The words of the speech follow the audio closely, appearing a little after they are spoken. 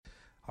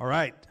All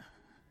right.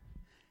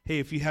 Hey,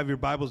 if you have your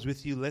Bibles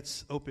with you,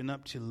 let's open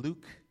up to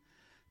Luke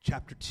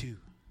chapter 2.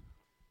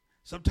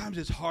 Sometimes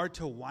it's hard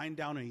to wind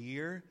down a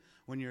year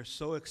when you're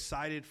so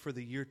excited for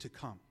the year to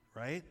come,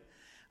 right?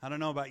 I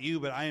don't know about you,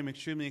 but I am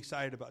extremely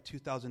excited about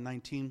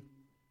 2019.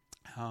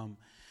 And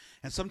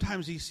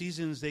sometimes these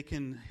seasons, they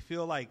can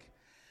feel like,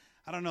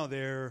 I don't know,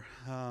 they're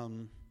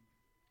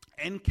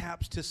end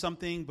caps to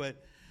something,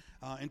 but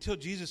until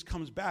Jesus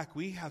comes back,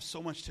 we have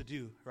so much to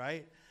do,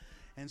 right?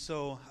 And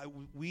so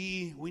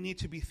we need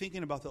to be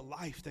thinking about the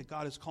life that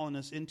God is calling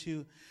us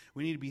into.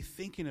 We need to be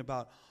thinking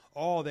about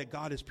all that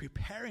God is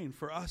preparing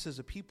for us as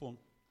a people.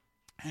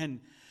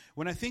 And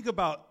when I think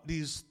about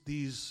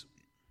these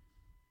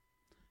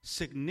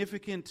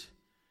significant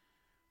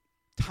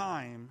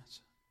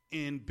times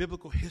in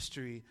biblical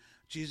history,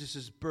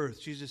 Jesus'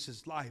 birth,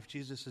 Jesus' life,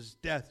 Jesus'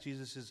 death,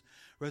 Jesus'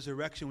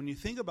 resurrection, when you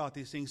think about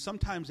these things,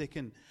 sometimes they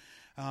can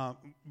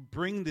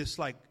bring this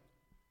like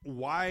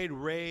wide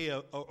array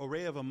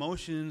of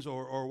emotions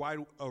or wide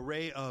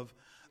array of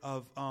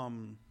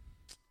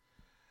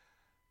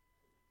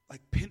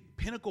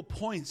pinnacle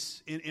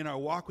points in our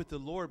walk with the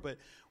Lord. But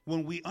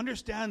when we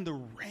understand the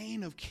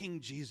reign of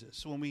King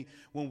Jesus, when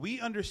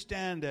we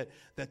understand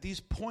that these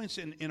points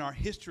in our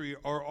history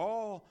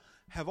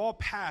have all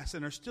passed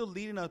and are still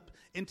leading up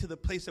into the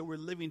place that we're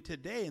living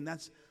today, and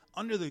that's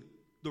under the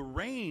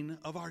reign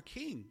of our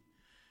King.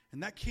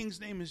 And that King's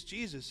name is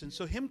Jesus. And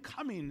so him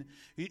coming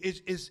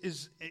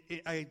is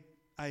I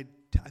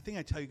think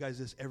I tell you guys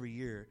this every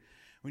year.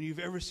 When you've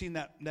ever seen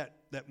that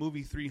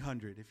movie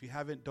 300, if you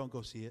haven't, don't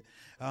go see it.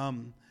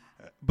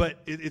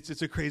 But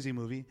it's a crazy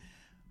movie.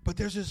 But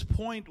there's this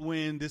point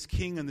when this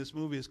king in this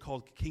movie is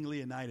called King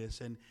Leonidas,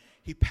 and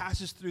he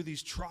passes through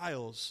these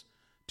trials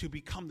to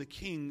become the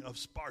king of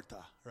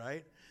Sparta,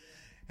 right?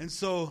 And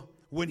so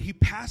when he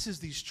passes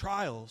these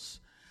trials,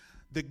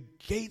 the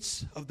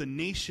gates of the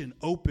nation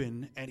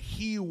open, and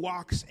he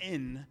walks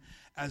in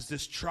as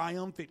this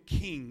triumphant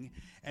king,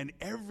 and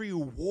every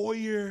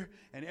warrior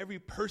and every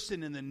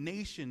person in the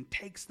nation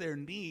takes their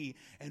knee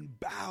and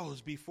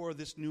bows before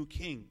this new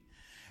king.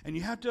 And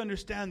you have to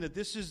understand that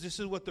this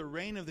is what the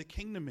reign of the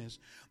kingdom is.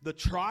 The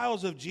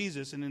trials of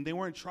Jesus, and they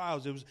weren't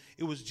trials,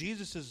 it was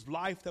Jesus'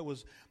 life that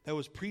was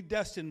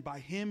predestined by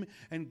him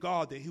and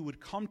God, that he would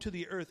come to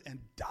the earth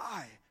and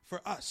die for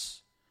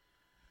us.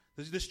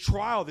 This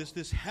trial,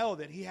 this hell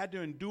that he had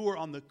to endure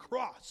on the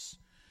cross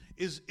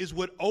is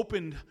what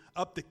opened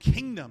up the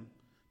kingdom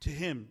to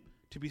him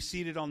to be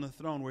seated on the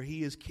throne where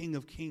he is King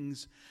of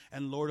Kings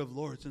and Lord of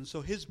Lords. And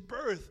so his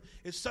birth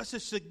is such a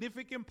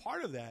significant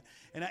part of that.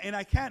 And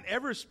I can't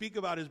ever speak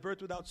about his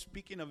birth without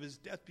speaking of his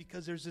death,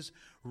 because there's this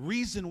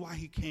reason why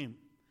he came.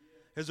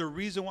 There's a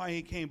reason why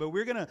he came. But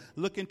we're going to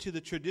look into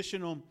the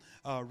traditional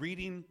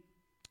reading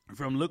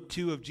from Luke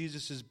 2 of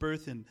Jesus'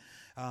 birth. And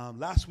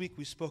last week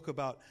we spoke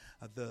about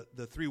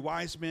the three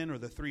wise men, or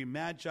the three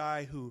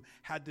magi, who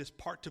had this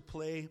part to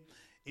play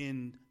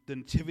in the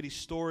nativity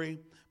story.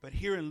 But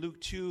here in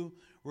Luke 2,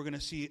 we're going to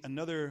see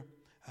another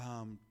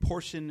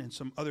portion and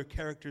some other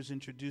characters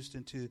introduced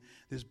into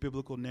this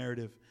biblical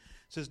narrative.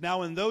 It says,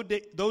 now in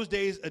those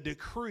days a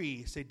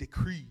decree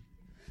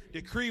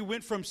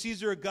went from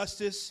Caesar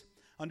Augustus,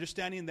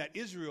 understanding that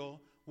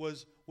Israel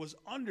was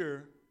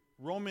under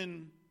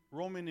Roman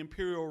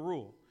imperial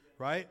rule,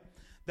 right?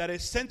 That a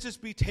census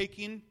be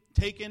taken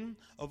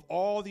of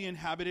all the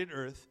inhabited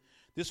earth.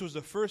 This was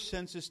the first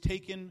census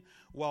taken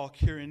while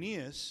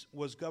Quirinius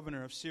was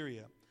governor of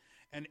Syria.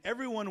 And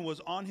everyone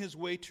was on his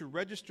way to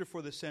register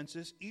for the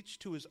census, each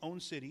to his own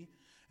city.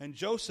 And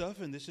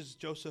Joseph, and this is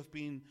Joseph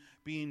being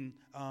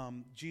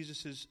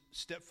Jesus'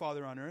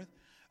 stepfather on earth,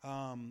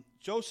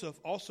 Joseph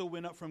also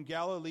went up from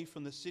Galilee,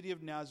 from the city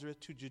of Nazareth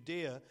to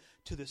Judea,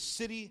 to the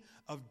city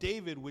of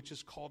David, which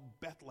is called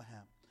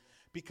Bethlehem,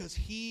 because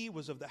he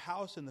was of the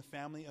house and the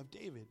family of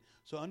David.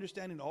 So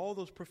understanding all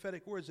those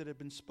prophetic words that had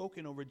been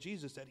spoken over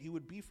Jesus, that he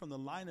would be from the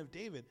line of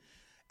David,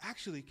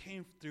 actually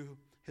came through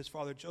his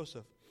father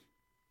Joseph.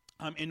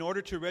 In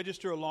order to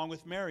register along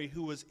with Mary,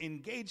 who was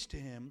engaged to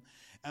him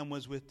and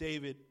was with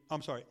engaged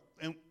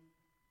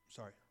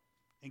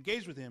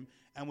with him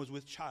and was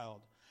with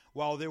child.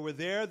 While they were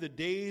there, the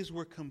days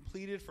were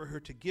completed for her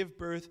to give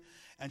birth,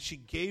 and she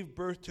gave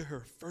birth to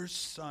her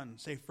first son.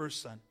 Say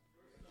first son.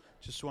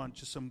 Just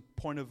some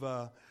point of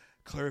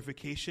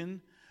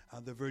clarification.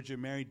 The Virgin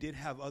Mary did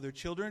have other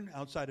children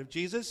outside of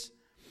Jesus.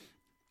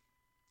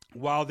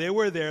 While they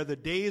were there, the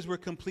days were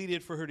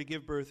completed for her to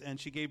give birth, and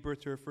she gave birth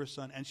to her first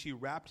son. And she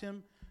wrapped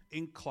him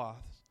in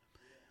cloth,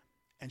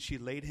 and she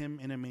laid him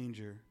in a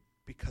manger,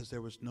 because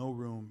there was no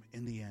room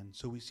in the inn.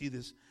 So we see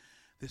this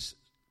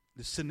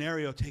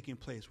scenario taking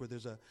place, where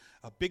there's a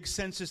big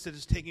census that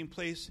is taking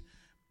place.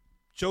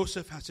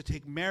 Joseph has to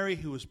take Mary,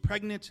 who is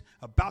pregnant,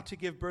 about to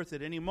give birth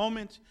at any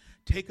moment,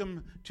 take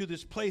him to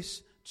this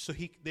place so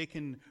they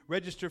can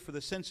register for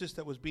the census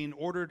that was being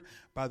ordered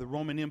by the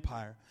Roman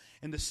Empire.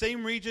 In the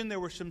same region, there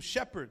were some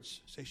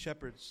shepherds. Say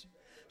shepherds.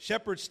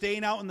 Shepherds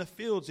staying out in the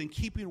fields and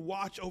keeping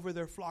watch over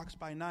their flocks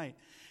by night.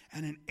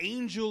 And an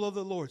angel of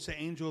the Lord, say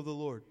angel of the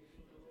Lord,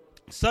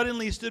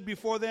 suddenly stood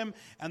before them,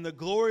 and the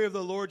glory of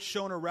the Lord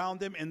shone around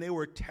them, and they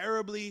were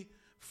terribly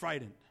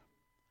frightened.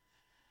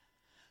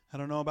 I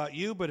don't know about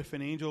you, but if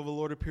an angel of the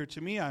Lord appeared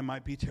to me, I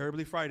might be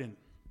terribly frightened.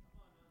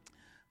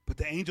 But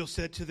the angel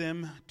said to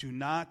them, do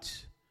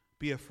not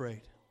be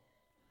afraid.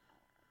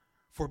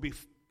 For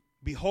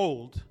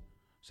behold,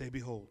 say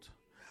behold,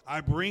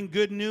 I bring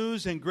good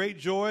news and great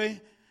joy,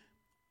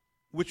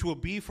 which will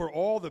be for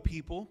all the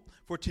people.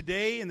 For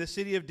today in the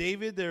city of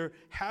David there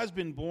has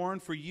been born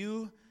for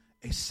you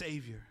a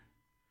Savior.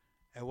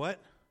 A what?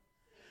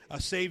 A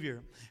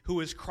Savior,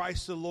 who is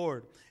Christ the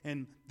Lord.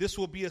 And this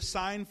will be a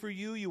sign for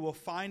you. You will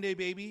find a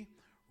baby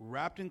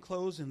wrapped in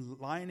clothes and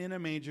lying in a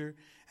manger.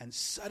 And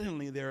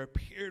suddenly there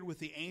appeared with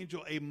the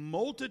angel a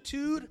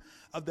multitude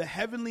of the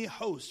heavenly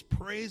hosts,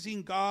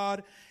 praising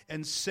God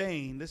and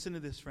saying, listen to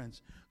this,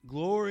 friends,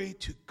 glory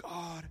to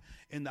God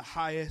in the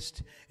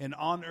highest, and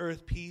on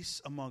earth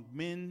peace among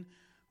men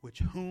with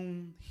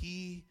whom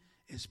he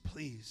is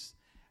pleased.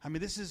 I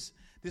mean, this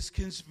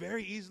can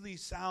very easily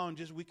sound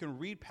just, we can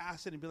read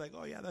past it and be like,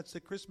 oh yeah, that's the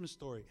Christmas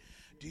story.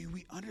 Do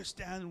we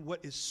understand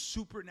what is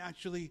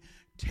supernaturally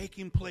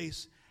taking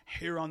place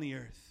here on the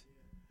earth?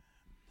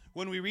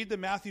 When we read the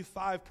Matthew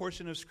 5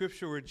 portion of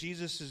Scripture where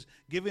Jesus is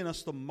giving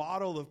us the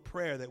model of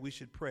prayer that we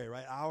should pray,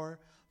 right? Our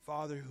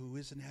Father who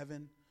is in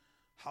heaven,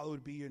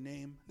 hallowed be your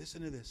name.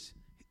 Listen to this.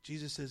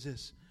 Jesus says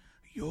this,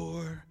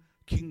 your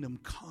kingdom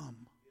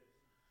come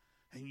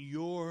and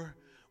your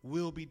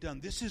will be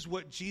done. This is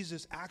what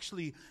Jesus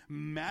actually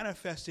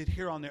manifested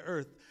here on the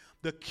earth.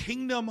 The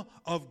kingdom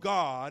of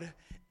God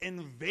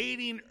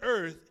invading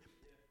earth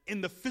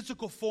in the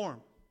physical form.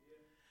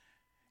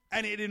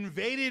 And it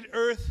invaded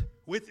earth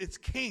with its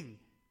king.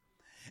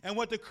 And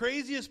what the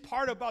craziest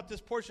part about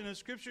this portion of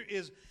Scripture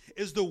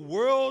is the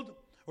world,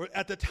 or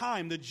at the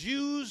time, the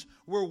Jews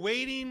were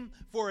waiting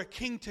for a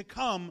king to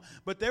come,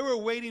 but they were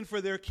waiting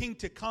for their king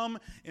to come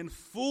in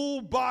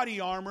full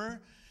body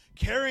armor,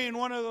 carrying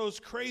one of those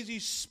crazy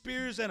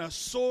spears and a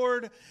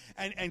sword,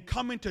 and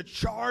coming to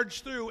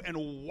charge through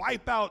and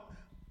wipe out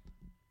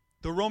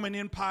the Roman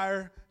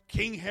Empire.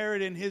 King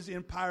Herod and his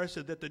empire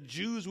said that the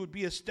Jews would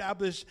be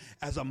established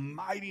as a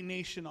mighty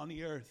nation on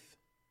the earth.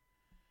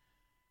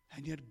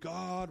 And yet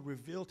God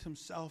revealed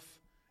himself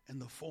in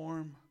the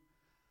form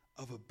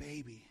of a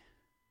baby,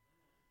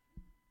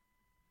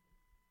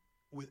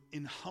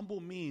 in humble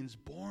means,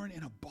 born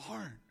in a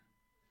barn.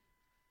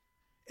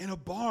 In a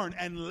barn,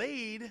 and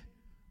laid,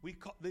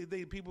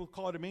 people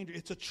call it a manger.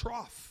 It's a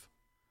trough,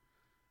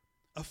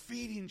 a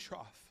feeding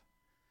trough.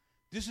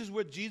 This is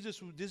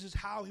this is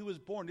how he was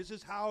born. This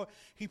is how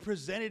he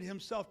presented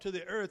himself to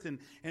the earth. And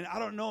I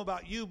don't know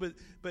about you,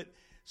 but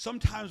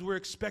sometimes we're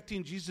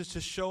expecting Jesus to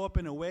show up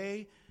in a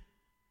way,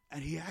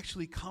 and he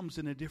actually comes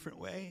in a different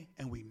way,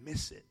 and we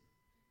miss it.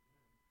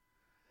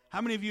 How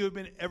many of you have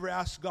ever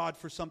asked God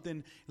for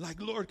something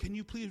like, Lord, can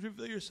you please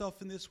reveal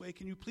yourself in this way?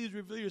 Can you please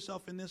reveal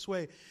yourself in this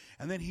way?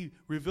 And then he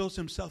reveals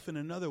himself in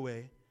another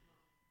way.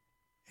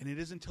 And it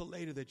isn't until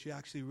later that you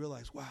actually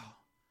realize, wow,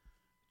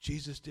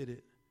 Jesus did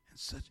it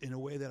in a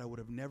way that I would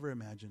have never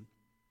imagined.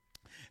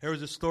 There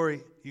was a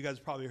story, you guys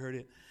probably heard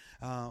it,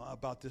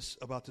 about this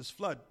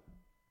flood,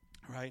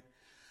 right?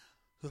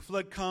 The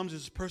flood comes,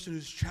 there's a person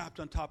who's trapped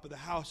on top of the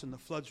house, and the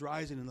flood's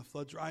rising,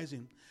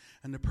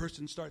 and the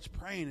person starts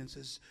praying and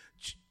says,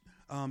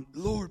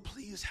 Lord,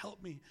 please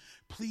help me.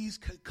 Please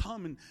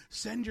come and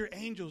send your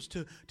angels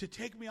to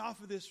take me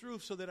off of this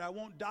roof so that I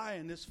won't die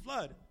in this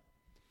flood.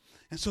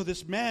 And so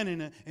this man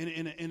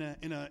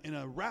in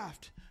a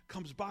raft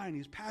comes by, and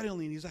he's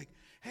paddling, and he's like,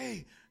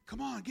 hey,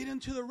 come on, get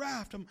into the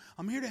raft.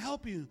 I'm here to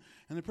help you.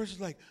 And the person's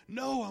like,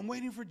 no, I'm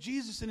waiting for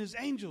Jesus and his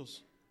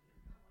angels.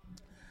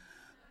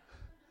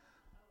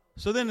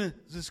 So then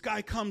this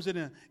guy comes in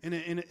a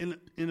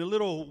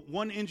little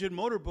one-engine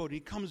motorboat. And he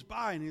comes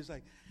by, and he's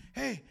like,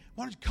 hey,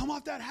 why don't you come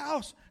off that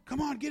house? Come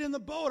on, get in the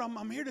boat.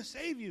 I'm here to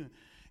save you.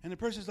 And the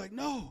person's like,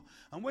 no,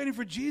 I'm waiting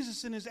for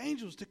Jesus and his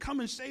angels to come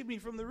and save me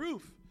from the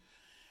roof.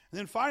 And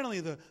then finally,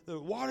 the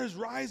water's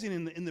rising,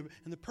 and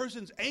the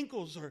person's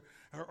ankles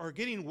are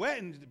getting wet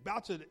and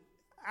about to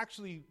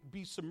actually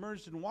be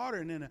submerged in water.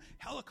 And then a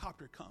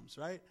helicopter comes,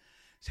 right?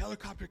 This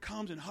helicopter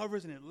comes and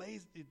hovers, and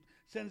it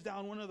sends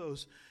down one of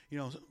those,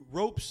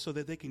 ropes so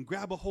that they can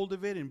grab a hold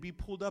of it and be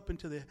pulled up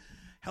into the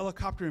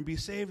helicopter and be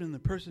saved. And the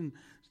person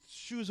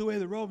shoos away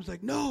the rope and is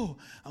like, no,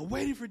 I'm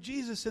waiting for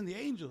Jesus and the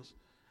angels.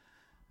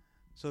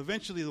 So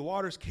eventually the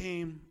waters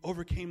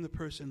overcame the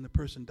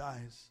person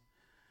dies.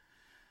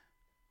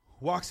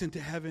 Walks into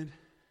heaven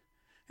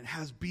and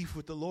has beef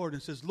with the Lord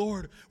and says,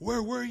 Lord,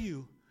 where were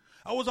you?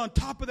 I was on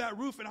top of that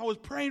roof, and I was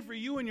praying for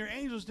you and your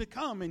angels to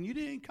come, and you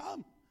didn't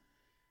come.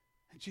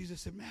 And Jesus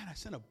said, man, I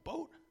sent a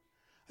boat.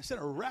 I sent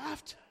a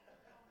raft.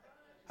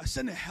 I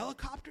sent a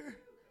helicopter.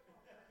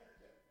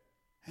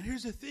 And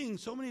here's the thing.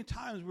 So many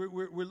times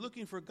we're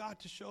looking for God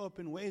to show up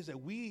in ways that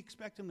we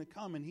expect him to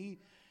come, and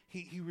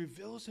he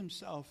reveals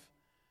himself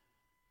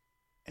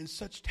in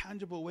such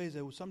tangible ways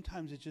that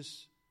sometimes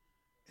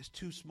it's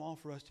too small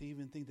for us to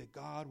even think that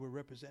God will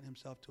represent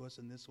himself to us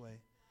in this way.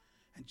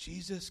 And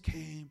Jesus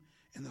came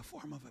in the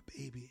form of a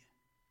baby.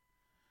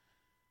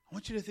 I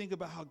want you to think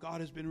about how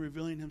God has been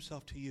revealing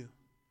himself to you.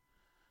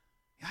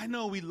 I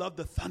know we love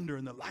the thunder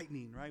and the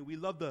lightning, right? We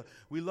love,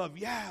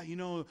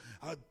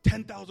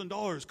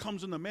 $10,000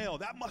 comes in the mail.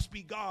 That must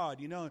be God,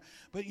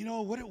 But,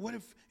 what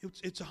if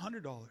it's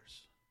 $100?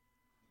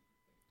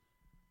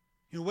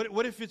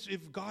 What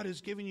if God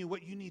is giving you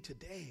what you need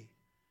today?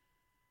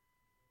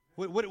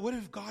 What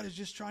if God is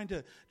just trying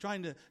to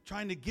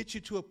get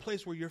you to a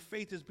place where your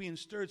faith is being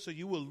stirred so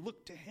you will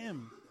look to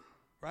him,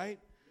 right?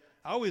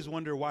 I always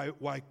wonder why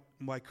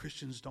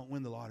Christians don't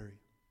win the lottery.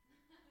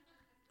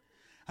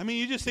 I mean,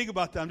 you just think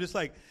about that. I'm just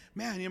like,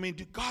 man,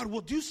 God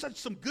will do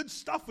some good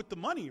stuff with the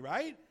money,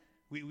 right?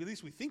 At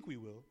least we think we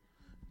will.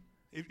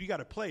 If you got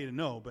to play to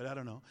know, but I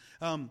don't know.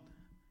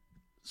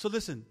 So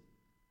listen,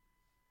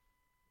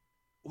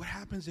 what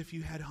happens if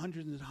you had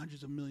hundreds and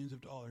hundreds of millions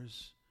of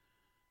dollars?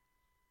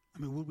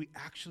 Would we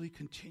actually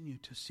continue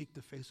to seek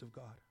the face of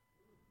God?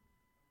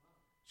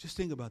 Just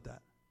think about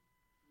that.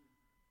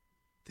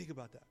 Think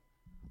about that.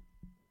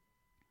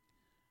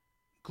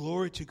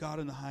 Glory to God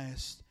in the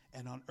highest,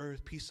 and on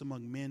earth peace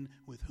among men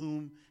with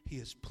whom he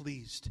is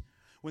pleased.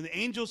 When the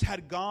angels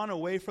had gone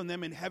away from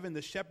them in heaven,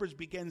 the shepherds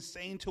began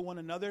saying to one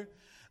another,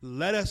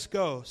 let us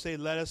go. Say,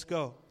 let us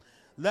go.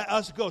 Let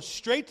us go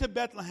straight to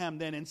Bethlehem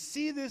then and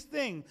see this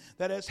thing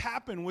that has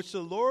happened, which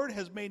the Lord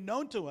has made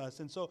known to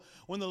us. And so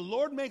when the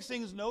Lord makes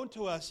things known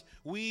to us,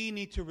 we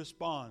need to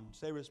respond.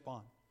 Say,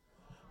 respond.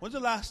 When's the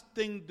last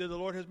thing that the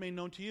Lord has made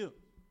known to you?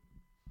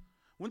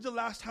 When's the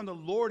last time the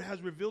Lord has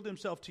revealed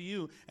himself to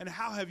you, and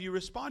how have you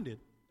responded?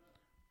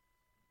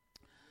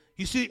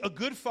 You see, a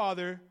good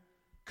father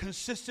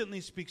consistently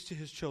speaks to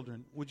his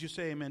children. Would you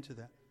say amen to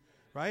that?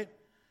 Right?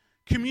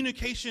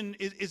 Communication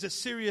is a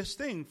serious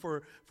thing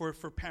for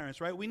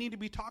parents, right? We need to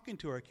be talking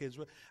to our kids.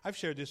 I've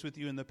shared this with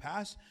you in the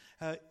past.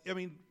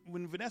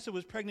 When Vanessa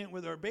was pregnant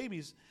with our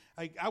babies,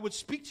 I would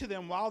speak to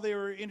them while they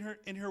were in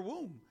her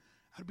womb.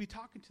 I'd be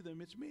talking to them.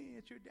 It's me.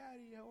 It's your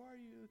daddy. How are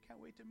you?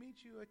 Can't wait to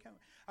meet you.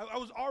 I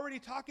was already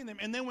talking to them.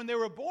 And then when they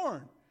were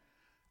born,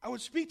 I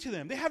would speak to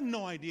them. They have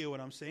no idea what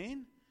I'm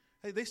saying.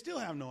 They still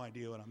have no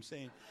idea what I'm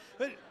saying.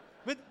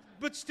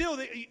 But still,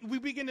 we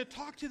begin to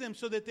talk to them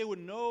so that they would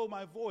know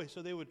my voice.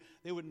 So they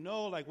would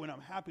know, like, when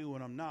I'm happy,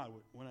 when I'm not,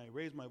 when I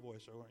raise my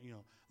voice or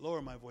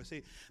lower my voice.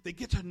 They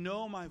get to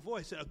know my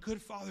voice. And a good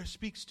father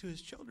speaks to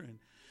his children.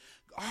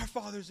 Our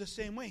Father is the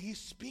same way. He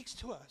speaks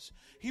to us.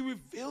 He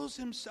reveals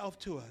himself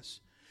to us.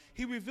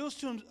 He reveals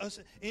to us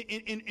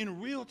in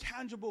real,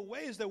 tangible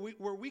ways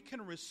where we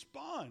can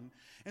respond.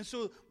 And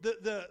so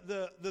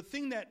the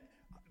thing that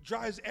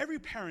drives every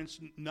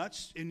parent's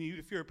nuts, and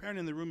if you're a parent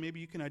in the room,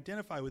 maybe you can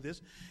identify with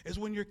this, is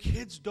when your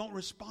kids don't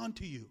respond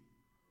to you.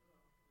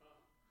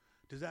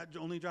 Does that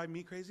only drive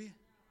me crazy?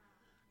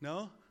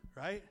 No?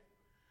 Right?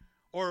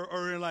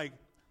 Or like,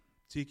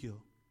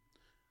 Ezekiel,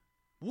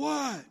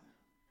 what?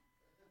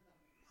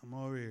 I'm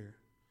over here.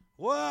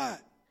 What?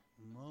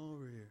 I'm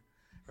over here.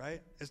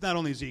 Right? It's not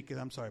only Zeke.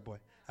 I'm sorry, boy.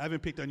 I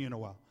haven't picked on you in a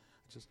while.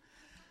 It's just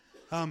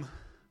a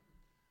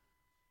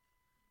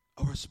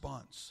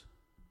response.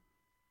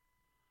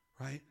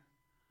 Right?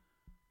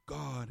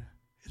 God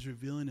is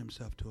revealing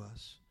himself to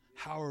us.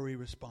 How are we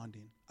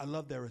responding? I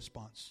love their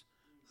response.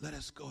 Let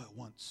us go at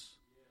once.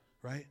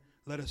 Right?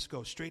 Let us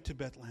go straight to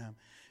Bethlehem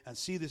and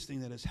see this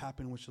thing that has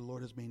happened, which the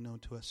Lord has made known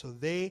to us. So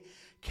they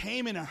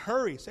came in a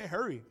hurry. Say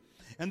hurry.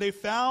 And they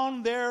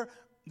found their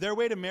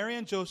way to Mary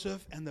and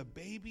Joseph and the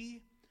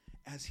baby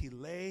as he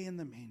lay in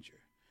the manger.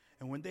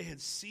 And when they had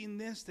seen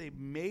this, they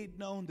made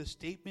known the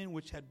statement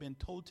which had been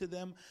told to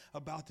them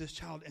about this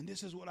child. And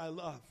this is what I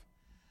love.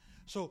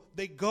 So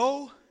they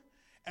go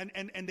and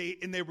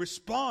they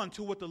respond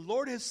to what the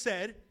Lord has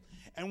said.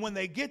 And when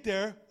they get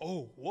there,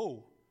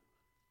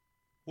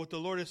 what the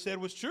Lord has said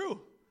was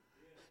true.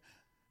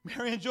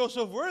 Mary and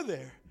Joseph were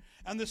there.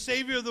 And the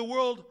Savior of the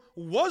world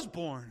was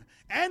born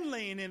and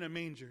laying in a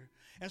manger.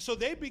 And so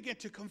they begin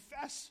to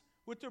confess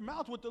with their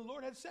mouth what the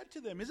Lord had said to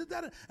them. Isn't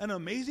that an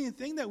amazing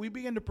thing that we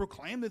begin to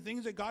proclaim the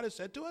things that God has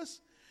said to us?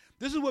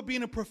 This is what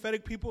being a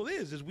prophetic people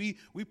is we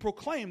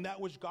proclaim that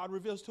which God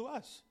reveals to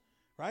us,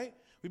 right?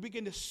 We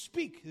begin to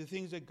speak the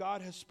things that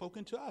God has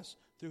spoken to us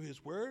through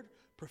his word,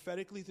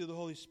 prophetically through the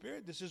Holy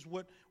Spirit. This is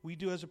what we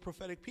do as a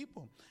prophetic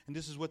people. And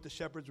this is what the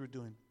shepherds were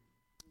doing.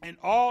 And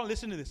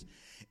listen to this.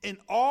 And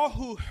all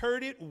who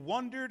heard it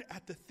wondered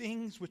at the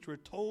things which were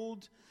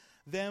told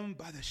them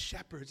by the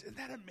shepherds. Isn't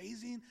that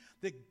amazing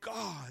that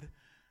God,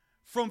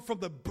 from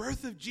the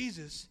birth of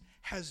Jesus,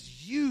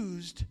 has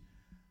used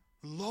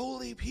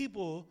lowly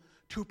people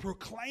to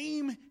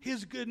proclaim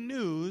his good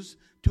news,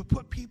 to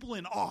put people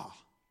in awe?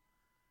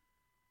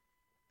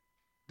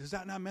 Does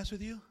that not mess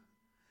with you?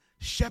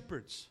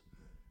 Shepherds,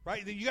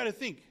 right? You got to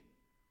think.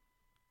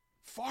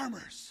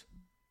 Farmers.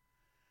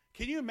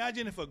 Can you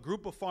imagine if a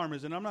group of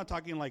farmers, and I'm not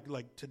talking like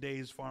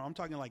today's farm, I'm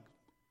talking like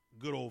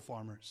good old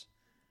farmers,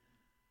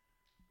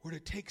 were to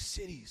take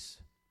cities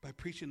by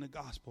preaching the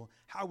gospel,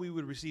 how we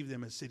would receive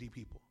them as city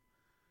people.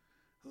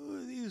 Who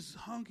are these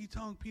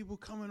honky-tonk people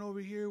coming over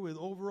here with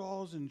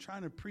overalls and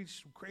trying to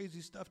preach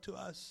crazy stuff to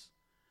us?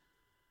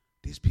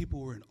 These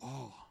people were in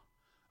awe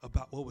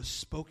about what was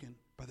spoken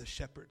by the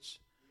shepherds,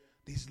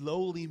 these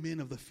lowly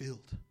men of the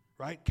field,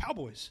 right?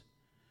 Cowboys.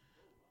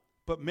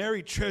 But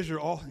Mary treasured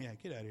all. Yeah,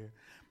 get out of here.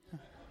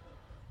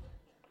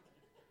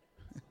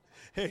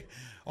 Hey,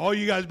 all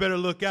you guys better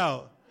look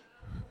out.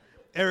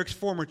 Eric's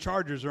former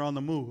Chargers are on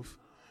the move.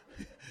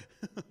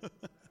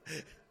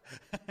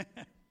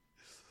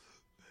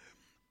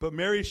 But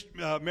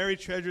Mary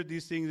treasured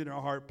these things in her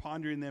heart,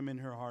 pondering them in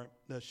her heart.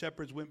 The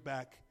shepherds went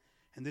back,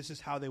 and this is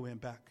how they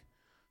went back.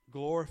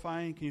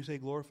 Glorifying, can you say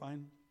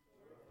glorifying?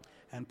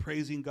 And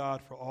praising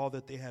God for all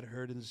that they had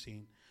heard and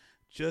seen,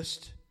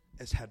 just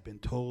as had been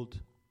told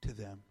to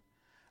them.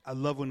 I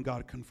love when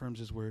God confirms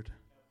his word.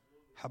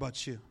 How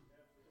about you?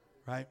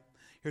 Right?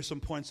 Here's some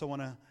points I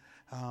want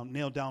to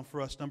nail down for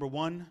us. Number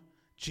one,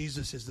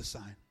 Jesus is the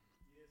sign.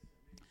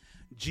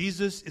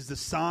 Jesus is the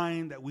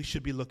sign that we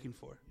should be looking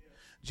for.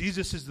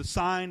 Jesus is the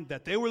sign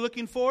that they were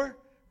looking for,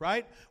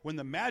 right? When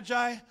the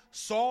Magi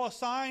saw a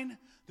sign,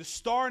 the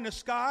star in the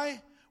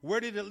sky, where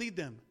did it lead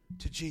them?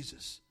 To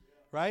Jesus,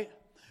 right?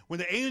 When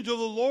the angel of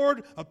the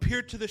Lord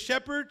appeared to the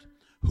shepherd,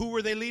 who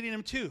were they leading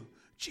him to?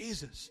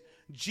 Jesus.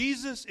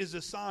 Jesus is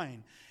a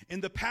sign.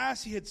 In the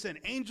past, he had sent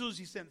angels,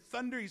 he sent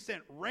thunder, he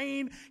sent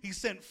rain, he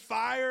sent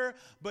fire.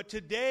 But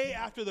today,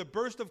 after the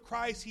birth of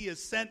Christ, he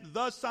has sent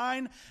the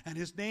sign, and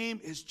his name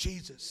is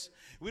Jesus.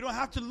 We don't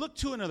have to look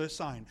to another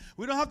sign.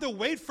 We don't have to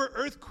wait for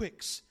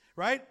earthquakes,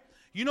 right?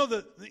 You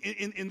know,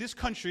 in this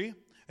country,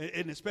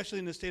 and especially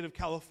in the state of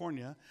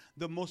California,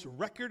 the most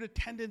record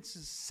attendance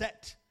is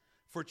set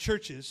for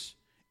churches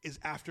is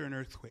after an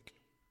earthquake.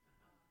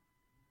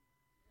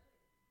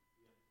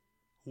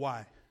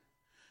 Why?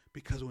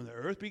 Because when the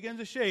earth begins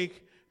to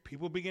shake,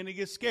 people begin to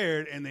get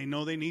scared and they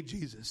know they need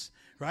Jesus,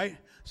 right?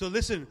 So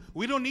listen,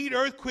 we don't need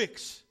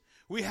earthquakes.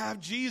 We have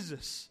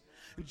Jesus.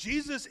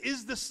 Jesus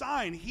is the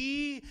sign.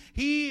 He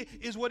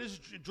is what is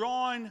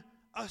drawing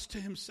us to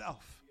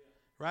himself,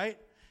 right?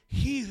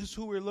 He is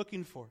who we're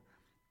looking for.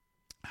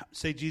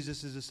 Say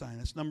Jesus is a sign.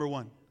 That's number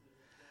one.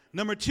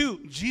 Number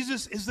two,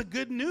 Jesus is the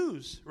good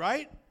news,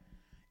 right?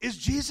 Is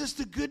Jesus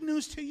the good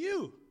news to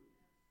you?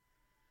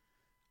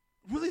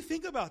 Really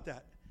think about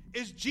that.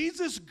 Is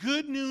Jesus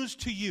good news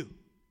to you?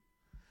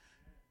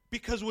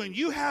 Because when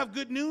you have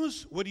good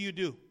news, what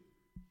do?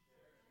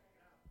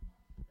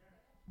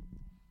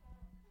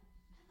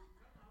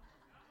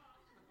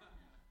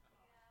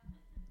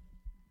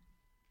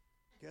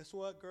 Guess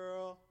what,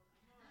 girl?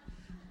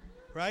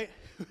 Right?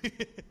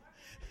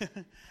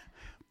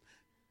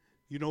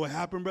 You know what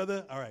happened,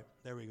 brother? All right,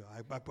 there we go.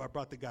 I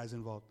brought the guys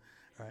involved.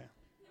 All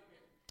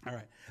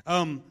right.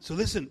 So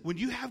listen, when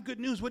you have good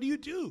news, what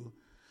do?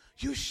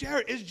 You share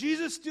it. Is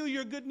Jesus still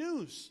your good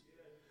news?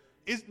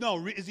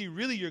 Is he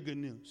really your good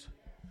news?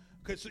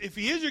 Because if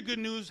he is your good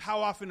news,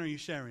 how often are you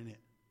sharing it?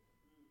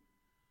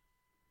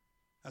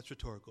 That's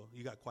rhetorical.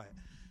 You got quiet.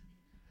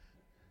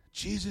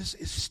 Jesus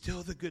is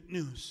still the good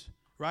news,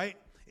 right?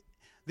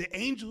 The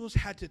angels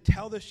had to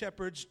tell the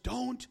shepherds,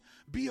 don't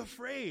be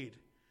afraid,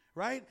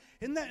 right?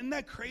 Isn't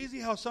that crazy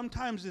how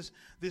sometimes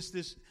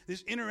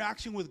this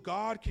interaction with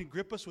God can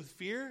grip us with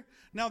fear?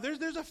 Now,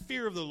 there's a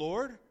fear of the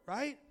Lord,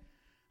 right?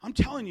 I'm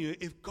telling you,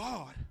 if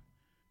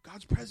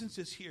God's presence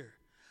is here,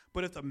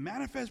 but if the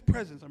manifest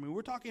presence,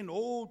 we're talking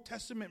Old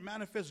Testament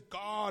manifest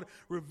God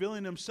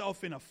revealing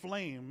himself in a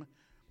flame,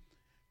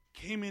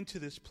 came into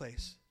this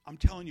place, I'm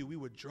telling you, we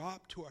would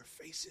drop to our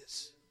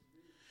faces.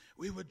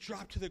 We would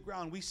drop to the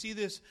ground. We see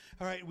this,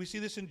 all right, we see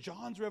this in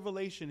John's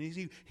revelation.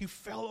 He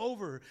fell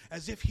over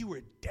as if he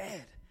were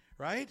dead,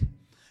 right?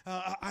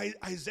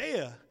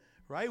 Isaiah,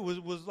 right,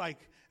 was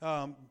like,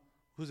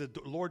 was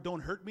it, Lord, don't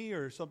hurt me,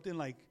 or something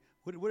like,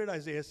 what did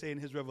Isaiah say in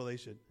his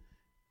revelation?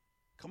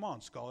 Come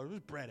on, scholar.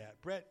 Where's Brett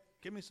at? Brett,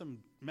 give me some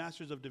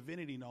Masters of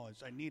Divinity knowledge.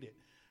 I need it.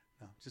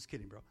 No, just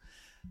kidding, bro.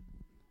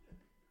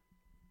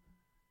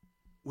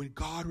 When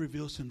God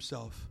reveals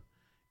himself,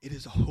 it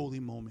is a holy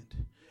moment.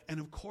 And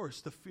of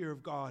course, the fear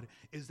of God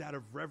is that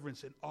of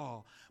reverence and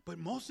awe. But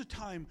most of the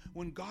time,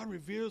 when God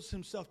reveals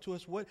himself to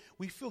us,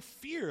 we feel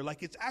fear.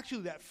 Like it's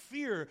actually that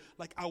fear,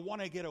 like I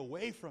want to get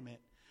away from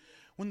it.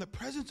 When the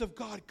presence of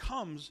God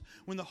comes,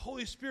 when the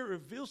Holy Spirit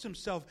reveals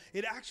himself,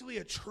 it actually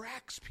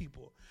attracts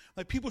people.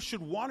 Like people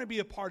should want to be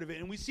a part of it.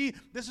 And we see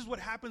this is what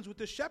happens with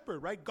the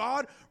shepherd, right?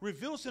 God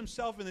reveals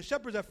himself, and the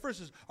shepherds at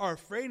first are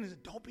afraid and say,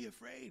 don't be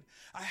afraid.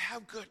 I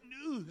have good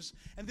news.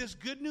 And this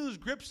good news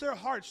grips their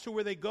hearts to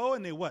where they go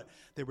and they what?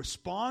 They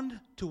respond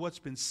to what's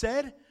been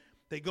said.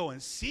 They go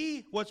and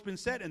see what's been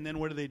said. And then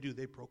what do?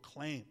 They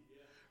proclaim,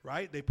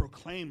 right? They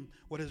proclaim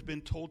what has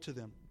been told to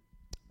them.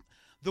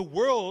 The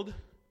world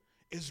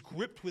is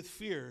gripped with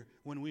fear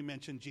when we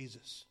mention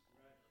Jesus.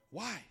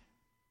 Why?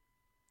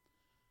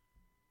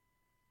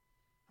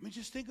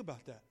 Just think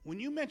about that. When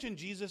you mention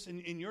Jesus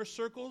in your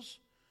circles,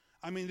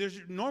 there's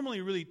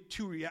normally really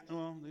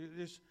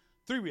there's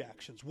three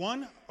reactions.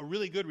 One, a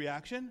really good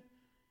reaction.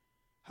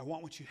 I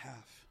want what you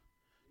have.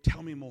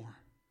 Tell me more.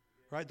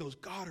 Right? Those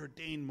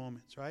God-ordained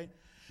moments, right?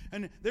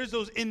 And there's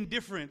those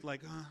indifferent,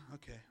 like,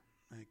 okay,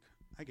 like,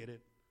 I get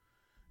it.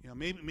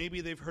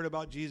 Maybe they've heard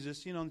about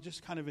Jesus,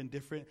 just kind of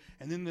indifferent.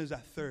 And then there's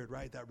that third,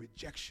 right? That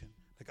rejection.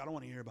 Like, I don't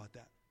want to hear about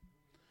that.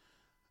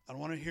 I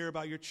don't want to hear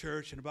about your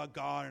church and about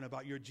God and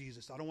about your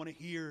Jesus. I don't want to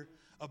hear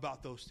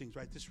about those things,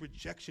 right? This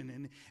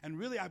rejection. And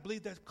really, I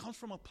believe that comes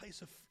from a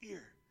place of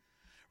fear,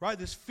 right?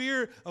 This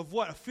fear of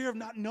what? A fear of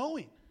not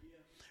knowing,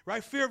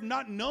 right? Fear of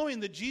not knowing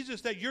the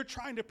Jesus that you're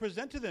trying to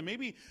present to them.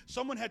 Maybe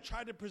someone had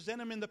tried to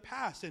present him in the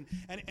past and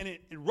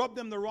it rubbed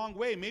them the wrong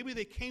way. Maybe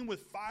they came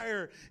with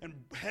fire and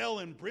hell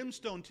and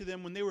brimstone to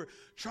them when they were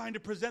trying to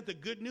present the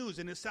good news,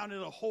 and it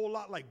sounded a whole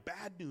lot like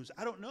bad news.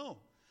 I don't know.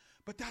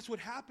 But that's what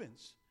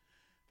happens.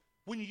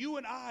 When you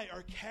and I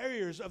are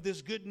carriers of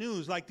this good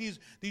news, like these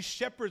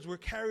shepherds were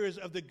carriers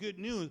of the good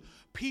news,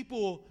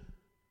 people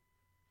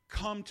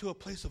come to a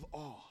place of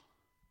awe.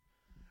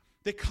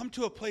 They come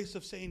to a place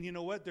of saying, you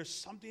know what, there's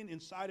something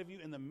inside of you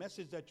in the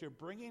message that you're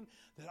bringing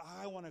that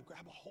I want to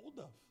grab a hold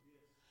of.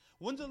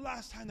 When's the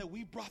last time that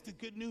we brought the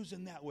good news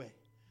in that way?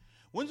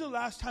 When's the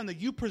last time that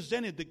you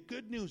presented the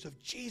good news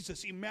of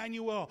Jesus,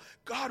 Emmanuel,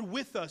 God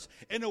with us,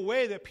 in a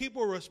way that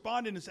people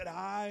responded and said,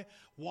 I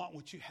want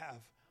what you have.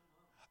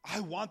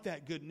 I want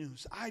that good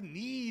news. I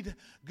need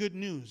good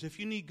news. If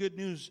you need good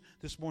news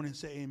this morning,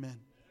 say amen.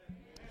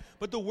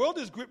 But the world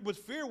is gripped with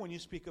fear when you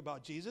speak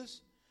about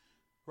Jesus,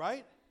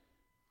 right?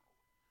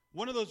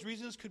 One of those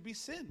reasons could be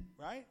sin,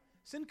 right?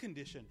 Sin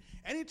condition.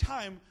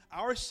 Anytime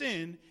our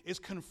sin is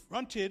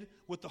confronted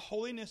with the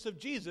holiness of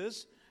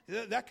Jesus,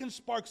 that can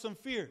spark some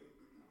fear.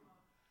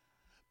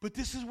 But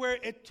this is where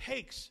it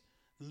takes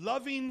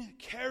loving,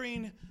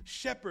 caring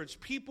shepherds,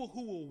 people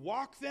who will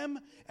walk them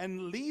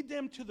and lead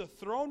them to the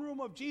throne room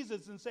of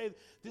Jesus and say,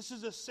 this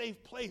is a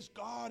safe place.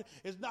 God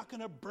is not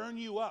going to burn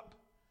you up.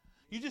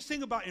 You just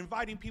think about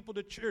inviting people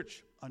to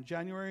church on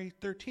January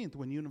 13th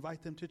when you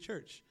invite them to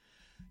church.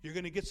 You're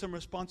going to get some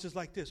responses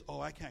like this. Oh,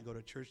 I can't go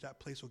to church. That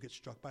place will get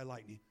struck by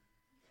lightning.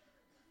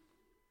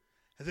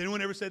 Has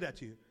anyone ever said that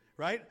to you?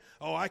 Right?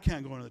 Oh, I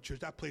can't go into the church.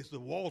 That place, the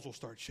walls will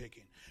start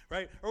shaking.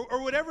 Right?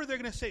 Or whatever they're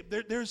going to say.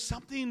 There's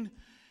something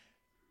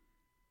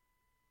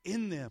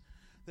in them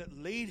that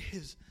laid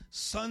his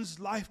son's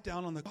life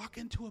down on the walk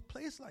into a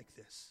place like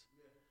this.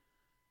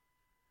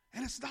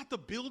 And it's not the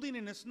building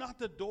and it's not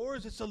the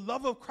doors. It's the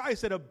love of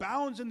Christ that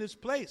abounds in this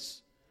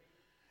place.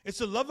 It's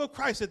the love of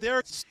Christ that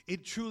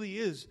it truly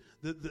is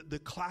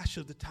the clash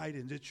of the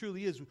titans. It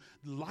truly is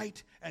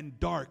light and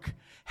dark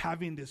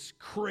having this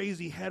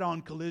crazy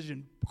head-on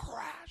collision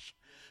crash.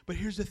 But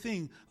here's the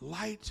thing,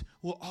 light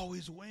will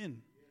always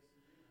win.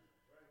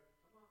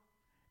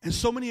 And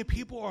so many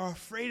people are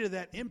afraid of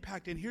that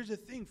impact. And here's the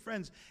thing,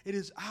 friends, it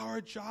is our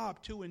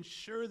job to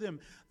ensure them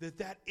that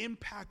that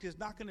impact is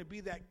not going to be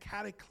that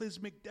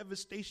cataclysmic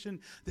devastation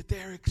that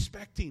they're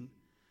expecting.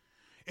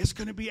 It's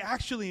going to be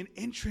actually an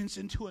entrance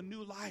into a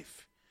new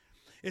life.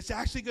 It's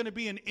actually going to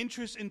be an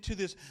entrance into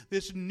this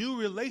new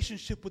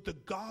relationship with the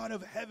God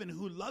of heaven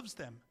who loves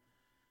them.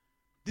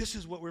 This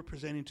is what we're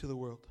presenting to the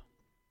world.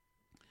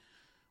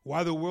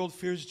 Why the world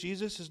fears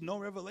Jesus is no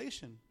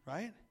revelation,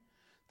 right?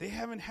 They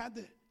haven't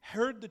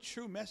heard the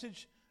true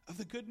message of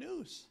the good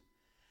news.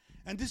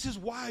 And this is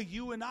why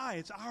you and I,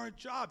 it's our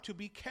job to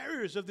be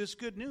carriers of this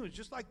good news,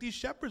 just like these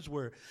shepherds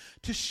were,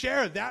 to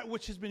share that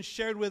which has been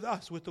shared with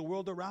us, with the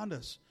world around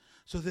us,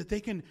 so that they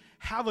can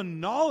have a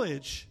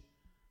knowledge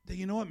that,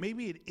 you know what,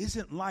 maybe it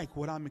isn't like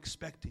what I'm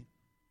expecting.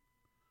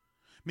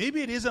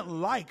 Maybe it isn't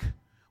like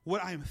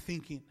what I'm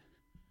thinking.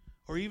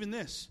 Or even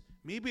this,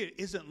 maybe it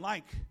isn't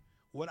like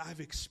what I've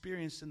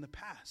experienced in the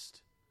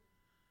past.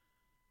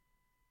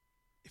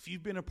 If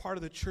you've been a part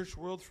of the church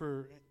world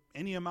for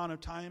any amount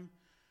of time,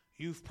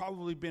 you've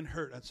probably been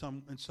hurt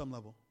in some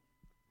level.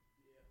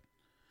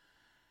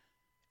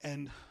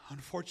 And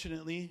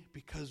unfortunately,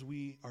 because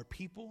we are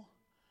people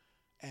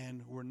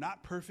and we're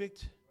not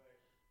perfect,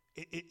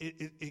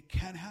 it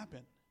can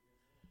happen.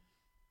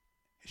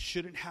 It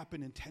shouldn't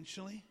happen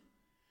intentionally.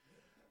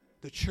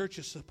 The church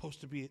is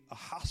supposed to be a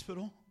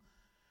hospital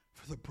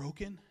for the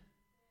broken.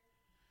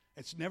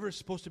 It's never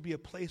supposed to be a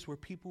place where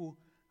people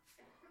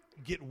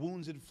get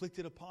wounds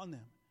inflicted upon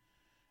them.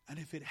 And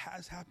if it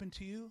has happened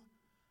to you,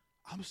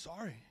 I'm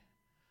sorry.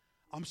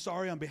 I'm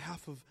sorry on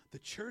behalf of the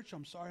church.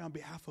 I'm sorry on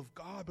behalf of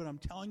God. But I'm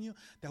telling you,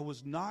 that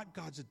was not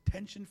God's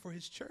intention for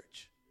his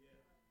church.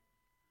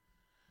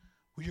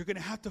 Well, you're going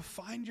to have to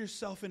find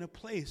yourself in a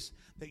place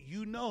that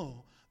you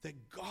know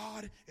that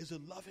God is a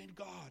loving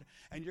God.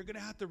 And you're going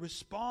to have to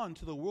respond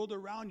to the world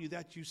around you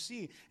that you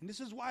see. And this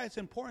is why it's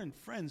important.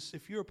 Friends,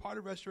 if you're a part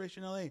of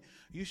Restoration LA,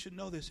 you should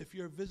know this. If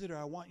you're a visitor,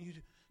 I want you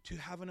to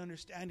have an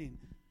understanding.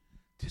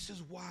 This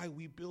is why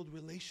we build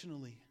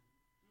relationally.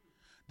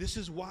 This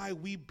is why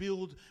we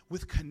build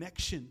with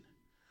connection.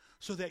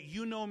 So that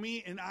you know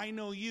me and I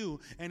know you.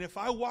 And if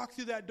I walk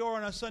through that door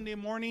on a Sunday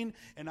morning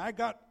and I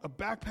got a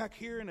backpack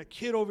here and a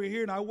kid over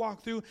here and I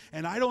walk through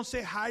and I don't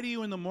say hi to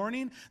you in the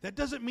morning, that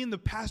doesn't mean the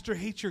pastor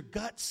hates your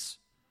guts.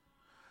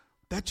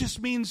 That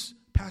just means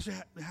pastor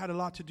had a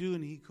lot to do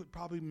and he could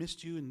probably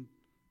missed you. And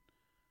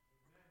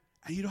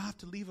you don't have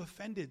to leave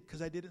offended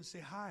because I didn't say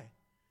hi.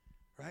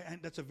 Right?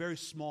 And that's a very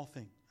small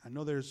thing. I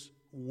know there's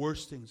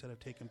worse things that have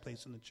taken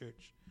place in the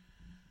church.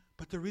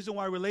 But the reason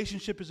why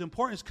relationship is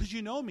important is because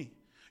you know me.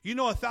 You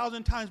know,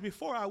 1,000 times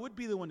before, I would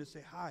be the one to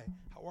say, hi,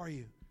 how are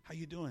you? How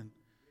you doing?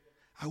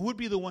 I would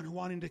be the one who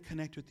wanting to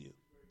connect with you.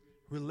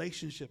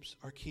 Relationships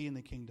are key in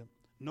the kingdom.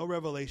 No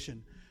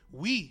revelation.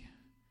 We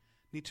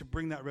need to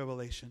bring that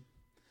revelation.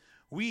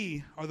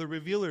 We are the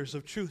revealers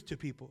of truth to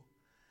people,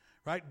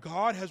 right?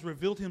 God has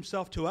revealed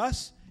himself to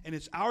us, and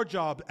it's our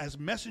job as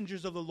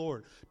messengers of the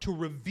Lord to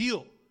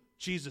reveal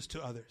Jesus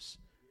to others.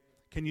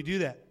 Can you do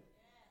that?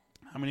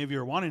 How many of you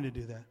are wanting to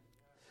do that?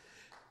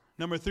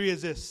 Number 3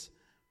 is this.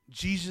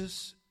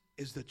 Jesus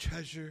is the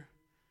treasure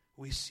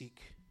we seek.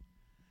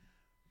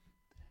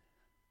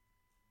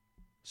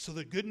 So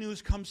the good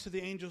news comes to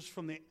the angels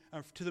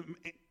to the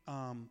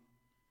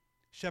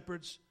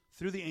shepherds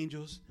through the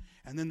angels,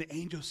 and then the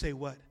angels say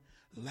what?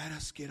 Let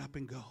us get up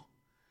and go.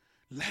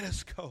 Let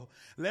us go.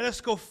 Let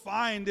us go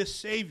find this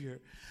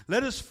Savior.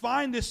 Let us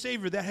find this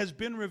Savior that has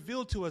been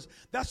revealed to us.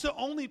 That's the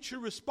only true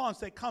response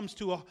that comes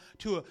to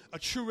a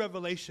true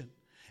revelation.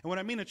 And when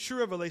I mean a true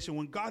revelation,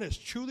 when God has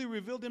truly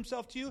revealed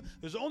himself to you,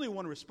 there's only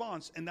one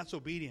response, and that's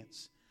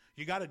obedience.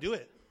 You got to do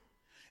it.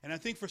 And I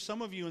think for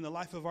some of you in the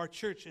life of our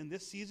church in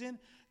this season,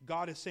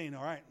 God is saying,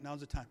 all right,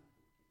 now's the time.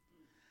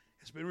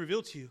 It's been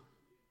revealed to you.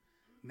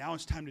 Now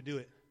it's time to do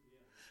it.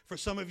 For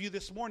some of you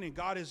this morning,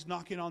 God is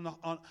knocking on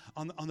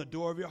the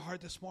door of your heart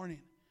this morning.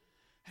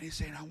 And he's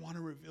saying, I want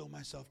to reveal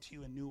myself to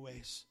you in new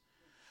ways.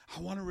 I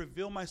want to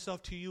reveal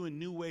myself to you in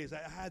new ways.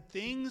 I had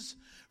things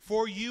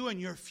for you in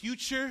your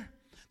future.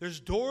 There's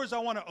doors I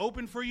want to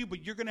open for you,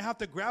 but you're going to have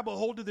to grab a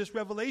hold of this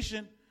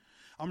revelation.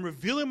 I'm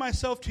revealing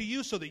myself to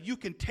you so that you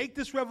can take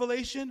this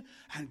revelation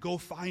and go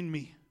find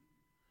me.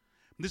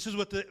 This is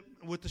what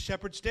the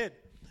shepherds did.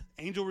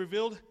 Angel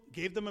revealed,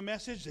 gave them a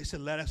message. They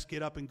said, let us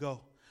get up and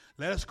go.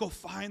 Let us go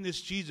find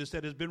this Jesus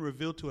that has been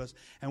revealed to us.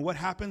 And what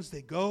happens?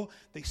 They go,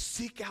 they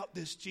seek out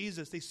this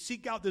Jesus. They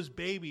seek out this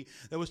baby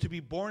that was to be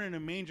born in a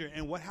manger.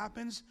 And what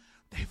happens?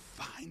 They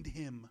find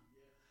him.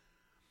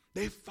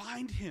 They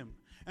find him.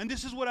 And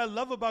this is what I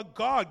love about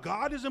God.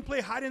 God doesn't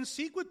play hide and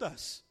seek with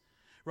us,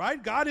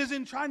 right? God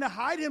isn't trying to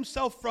hide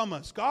himself from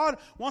us. God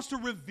wants to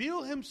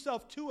reveal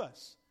himself to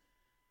us.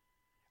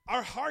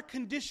 Our heart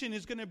condition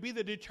is going to be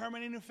the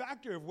determining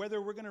factor of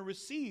whether we're going to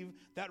receive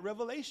that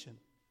revelation,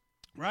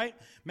 right?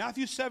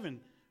 Matthew 7,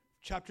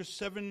 chapter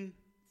 7,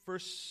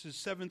 verses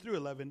 7 through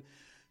 11,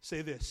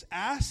 say this.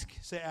 Ask,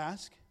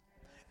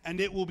 and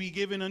it will be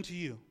given unto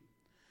you.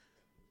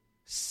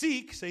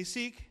 Seek,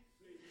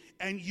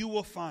 and you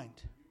will find.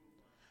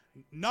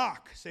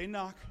 Knock,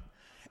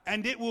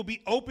 and it will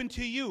be open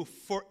to you.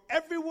 For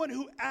everyone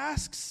who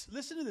asks,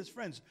 listen to this,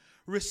 friends,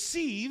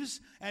 receives,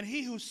 and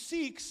he who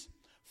seeks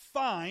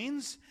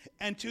finds,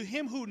 and to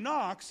him who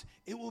knocks,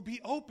 it will be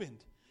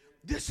opened.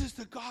 This is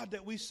the God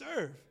that we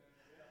serve.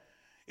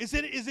 Is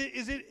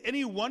it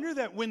any wonder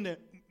that when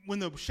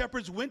the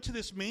shepherds went to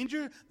this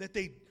manger that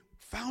they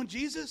found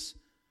Jesus?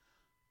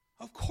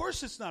 Of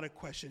course it's not a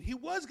question. He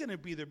was going to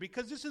be there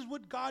because this is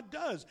what God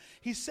does.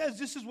 He says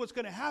this is what's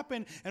going to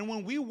happen, and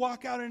when we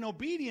walk out in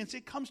obedience,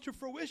 it comes to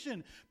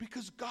fruition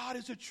because God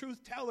is a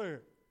truth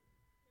teller.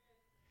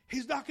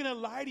 He's not going to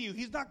lie to you.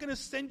 He's not going to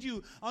send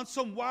you on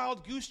some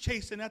wild goose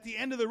chase, and at the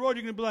end of the road,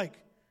 you're going to be like,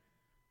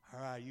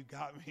 all right, you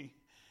got me.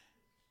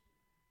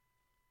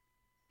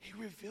 He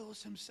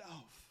reveals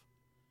himself.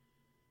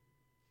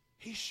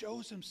 He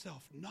shows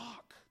himself.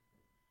 Knock.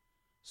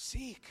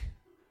 Seek.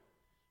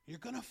 You're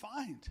going to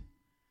find.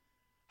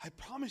 I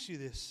promise you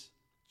this.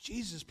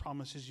 Jesus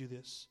promises you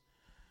this.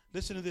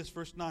 Listen to this,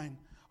 verse 9.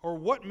 Or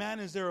what man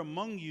is there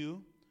among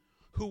you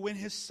who, when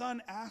his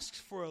son asks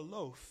for a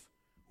loaf,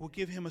 will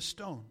give him a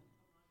stone?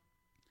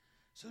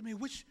 So I mean,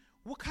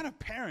 what kind of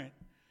parent,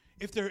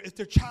 if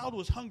their child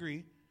was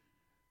hungry,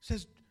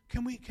 says,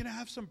 Can I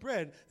have some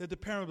bread? That the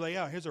parent will be like,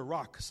 yeah, here's a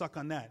rock, suck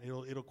on that.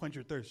 It'll quench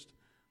your thirst.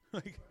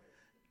 Like,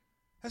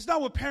 that's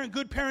not what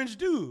good parents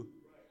do.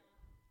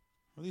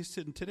 At least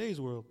in today's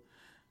world.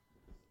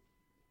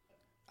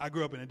 I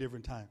grew up in a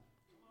different time.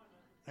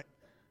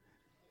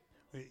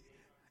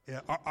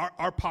 Yeah,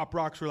 our pop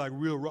rocks were like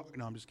real rock.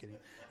 No, I'm just kidding.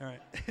 All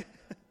right.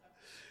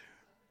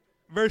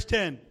 Verse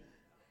 10.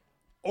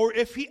 Or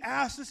if he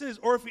asks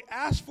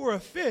for a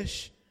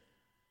fish,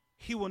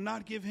 he will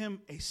not give him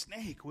a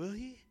snake, will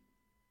he?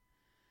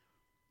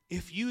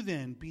 If you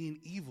then, being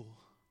evil,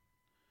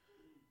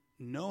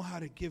 know how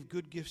to give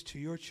good gifts to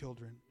your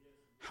children,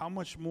 how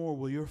much more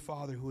will your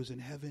Father who is in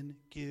heaven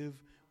give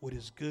what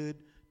is good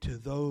to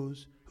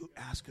those who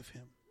ask of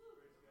him?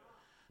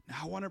 Now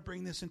I want to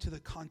bring this into the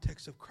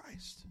context of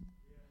Christ.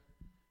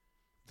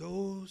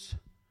 Those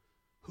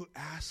who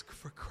ask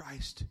for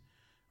Christ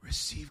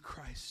receive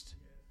Christ.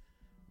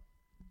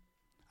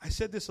 I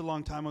said this a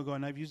long time ago,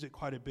 and I've used it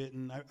quite a bit,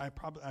 and I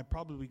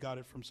probably got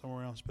it from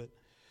somewhere else, but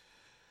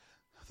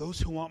those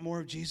who want more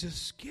of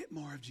Jesus, get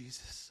more of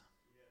Jesus.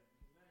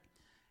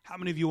 How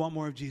many of you want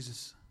more of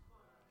Jesus?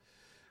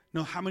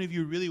 No, how many of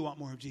you really want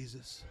more of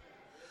Jesus?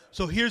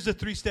 So here's the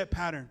 3-step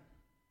pattern.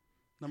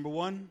 Number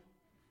 1,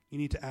 you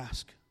need to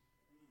ask.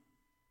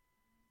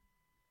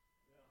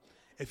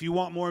 If you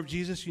want more of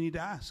Jesus, you need to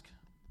ask.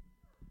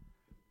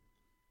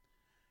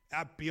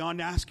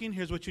 Beyond asking,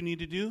 here's what you need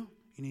to do.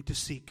 You need to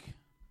seek.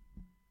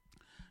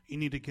 You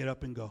need to get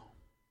up and go.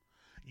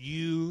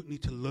 You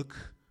need to look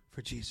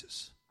for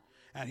Jesus.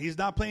 And he's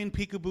not playing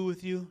peekaboo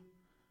with you,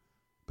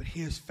 but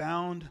he is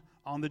found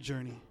on the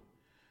journey.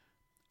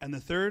 And the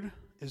third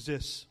is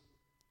this: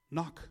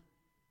 knock.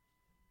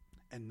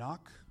 And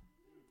knock.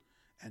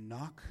 And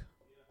knock.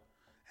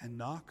 And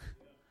knock.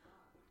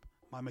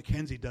 My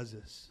Mackenzie does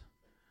this.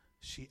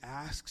 She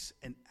asks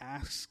and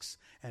asks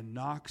and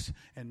knocks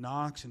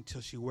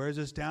until she wears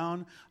us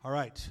down. All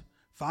right,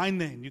 fine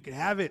then, you can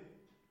have it.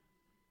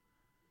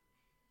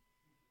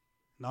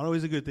 Not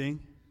always a good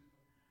thing.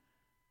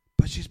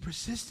 But she's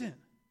persistent.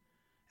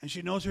 And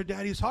she knows her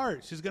daddy's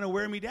heart. She's going to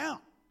wear me down.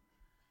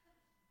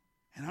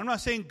 And I'm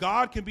not saying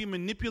God can be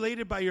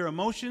manipulated by your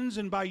emotions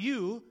and by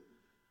you.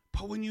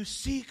 But when you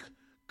seek,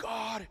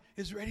 God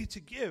is ready to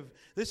give.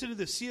 Listen to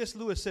this. C.S.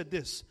 Lewis said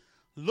this: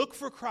 look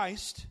for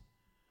Christ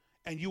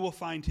and you will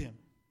find him.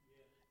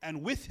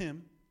 And with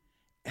him,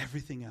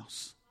 everything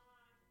else.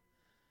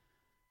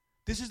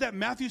 This is that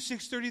Matthew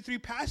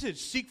 6:33 passage.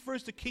 Seek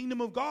first the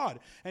kingdom of God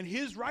and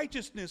his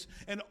righteousness,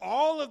 and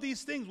all of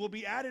these things will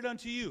be added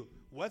unto you.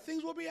 What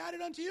things will be added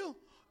unto you?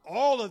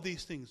 All of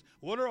these things.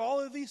 What are all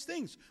of these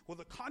things? Well,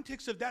 the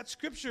context of that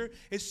scripture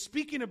is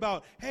speaking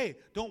about, hey,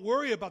 don't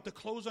worry about the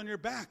clothes on your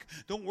back.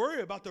 Don't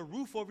worry about the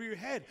roof over your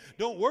head.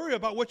 Don't worry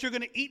about what you're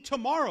going to eat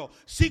tomorrow.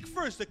 Seek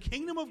first the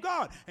kingdom of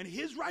God and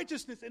his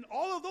righteousness, and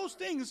all of those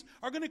things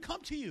are going to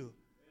come to you.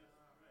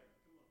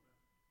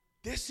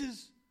 This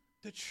is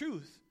the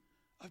truth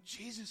of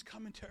Jesus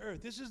coming to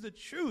earth. This is the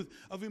truth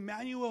of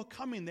Emmanuel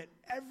coming, that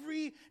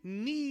every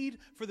need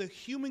for the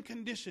human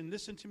condition,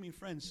 listen to me,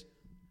 friends,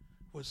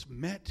 was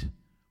met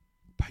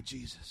by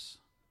Jesus.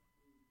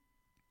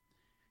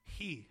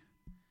 He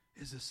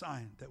is the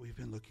sign that we've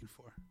been looking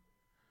for.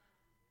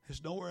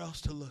 There's nowhere else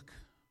to look.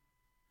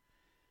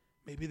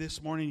 Maybe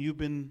this morning you've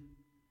been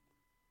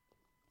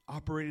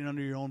operating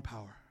under your own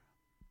power,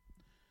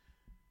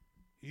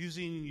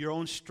 using your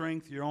own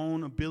strength, your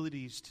own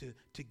abilities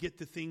to get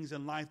the things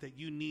in life that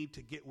you need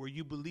to get where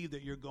you believe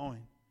that you're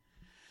going.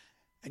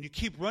 And you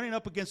keep running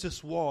up against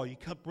this wall. You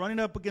keep running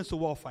up against the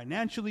wall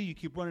financially. You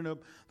keep running up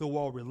the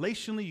wall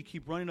relationally. You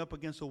keep running up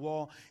against the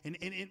wall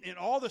in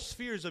all the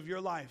spheres of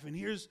your life. And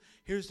here's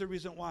the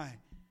reason why.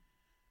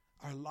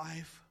 Our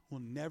life will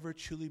never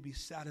truly be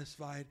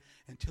satisfied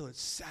until it's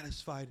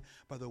satisfied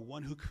by the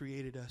one who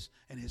created us,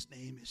 and his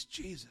name is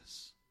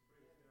Jesus.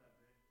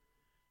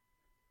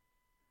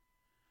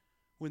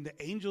 When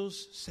the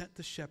angels sent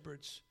the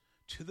shepherds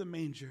to the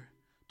manger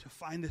to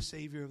find the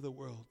Savior of the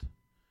world,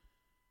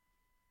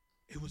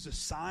 it was a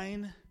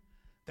sign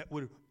that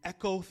would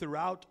echo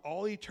throughout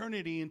all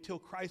eternity until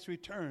Christ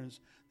returns,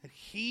 that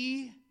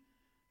he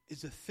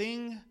is the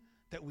thing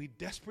that we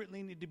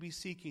desperately need to be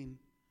seeking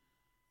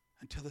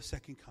until the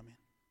second coming.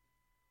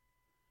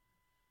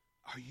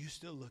 Are you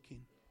still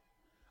looking?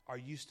 Are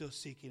you still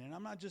seeking? And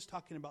I'm not just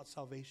talking about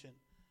salvation.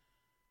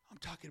 I'm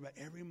talking about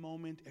every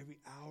moment, every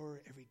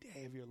hour, every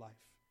day of your life.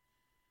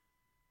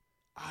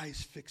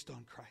 Eyes fixed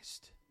on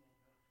Christ,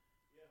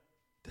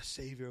 the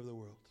Savior of the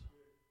world.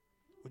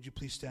 Would you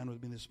please stand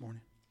with me this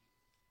morning?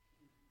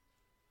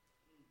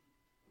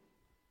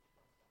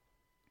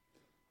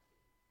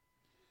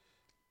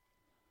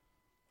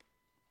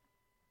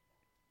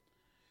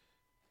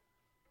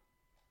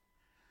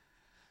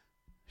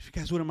 If you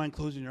guys wouldn't mind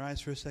closing your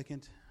eyes for a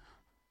second.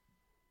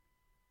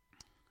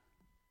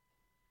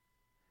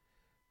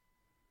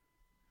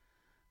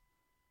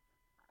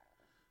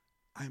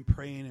 I'm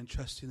praying and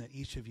trusting that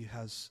each of you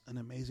has an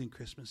amazing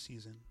Christmas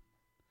season.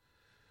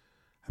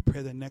 I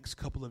pray the next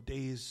couple of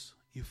days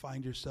you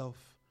find yourself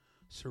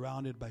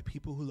surrounded by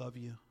people who love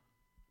you,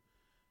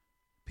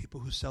 people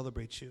who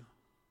celebrate you.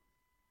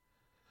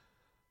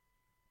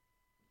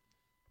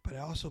 But I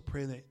also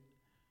pray that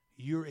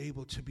you're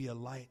able to be a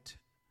light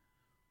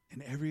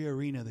in every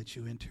arena that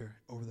you enter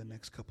over the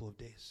next couple of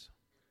days.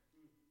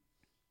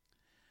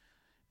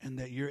 And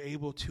that you're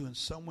able to, in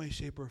some way,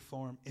 shape, or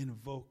form,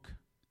 invoke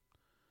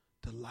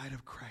the light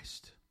of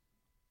Christ,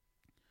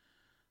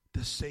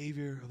 the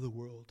Savior of the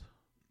world,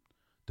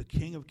 the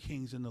King of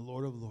Kings and the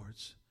Lord of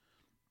Lords,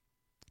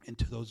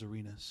 into those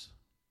arenas.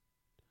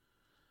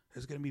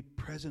 There's going to be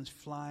presents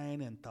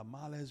flying and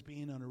tamales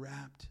being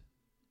unwrapped.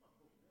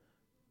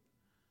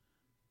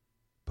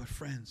 But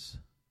friends,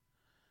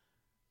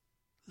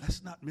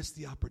 let's not miss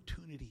the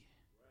opportunity.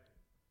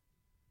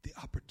 The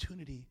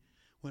opportunity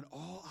when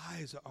all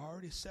eyes are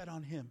already set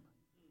on him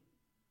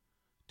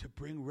to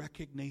bring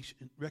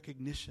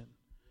recognition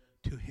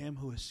to him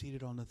who is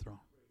seated on the throne.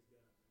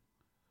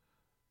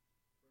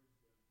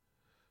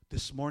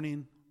 This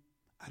morning,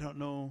 I don't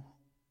know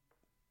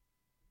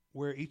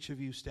where each of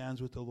you stands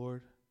with the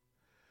Lord,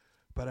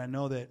 but I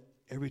know that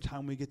every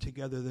time we get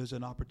together, there's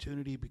an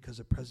opportunity because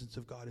the presence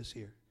of God is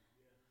here.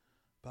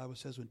 The Bible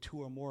says when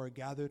two or more are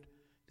gathered,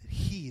 that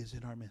he is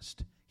in our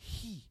midst.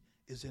 He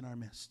is in our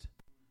midst.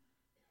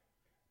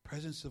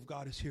 Presence of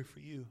God is here for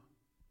you.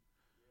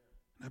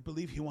 And I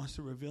believe he wants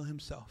to reveal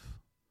himself.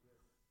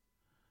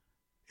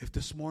 If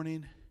this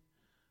morning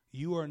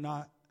you are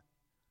not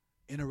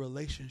in a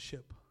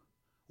relationship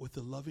with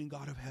the loving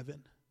God of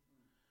heaven,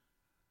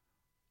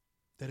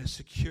 that is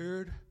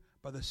secured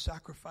by the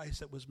sacrifice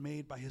that was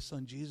made by his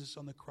son Jesus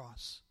on the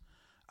cross,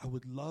 I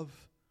would love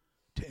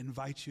to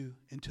invite you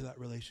into that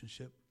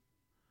relationship.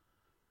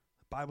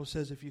 The Bible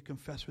says if you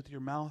confess with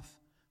your mouth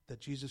that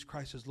Jesus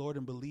Christ is Lord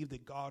and believe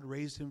that God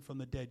raised him from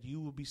the dead,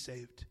 you will be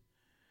saved.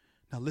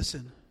 Now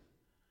listen,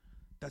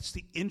 that's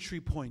the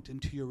entry point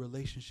into your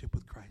relationship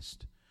with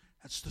Christ.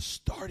 That's the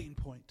starting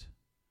point.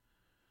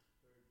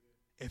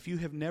 If you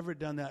have never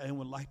done that and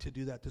would like to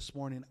do that this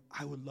morning,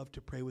 I would love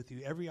to pray with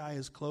you. Every eye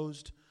is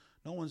closed.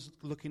 No one's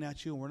looking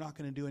at you, and we're not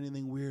going to do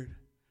anything weird.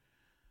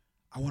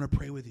 I want to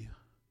pray with you.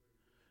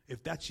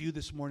 If that's you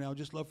this morning, I would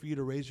just love for you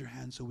to raise your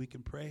hand so we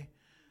can pray.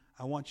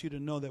 I want you to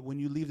know that when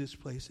you leave this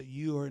place, that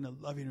you are in a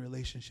loving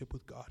relationship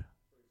with God.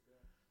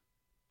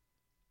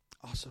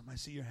 Awesome. I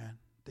see your hand.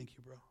 Thank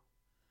you, bro.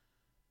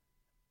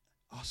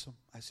 Awesome.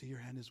 I see your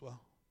hand as well.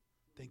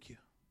 Thank you.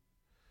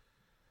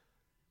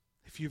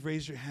 If you've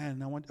raised your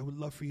hand, I would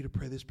love for you to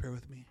pray this prayer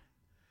with me.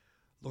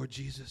 Lord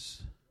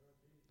Jesus,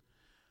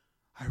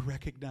 I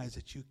recognize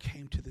that you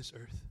came to this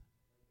earth.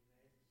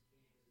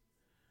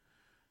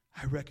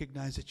 I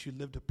recognize that you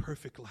lived a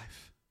perfect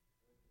life.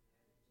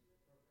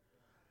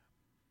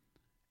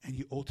 And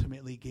you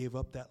ultimately gave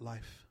up that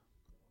life.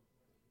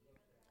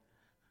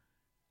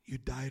 You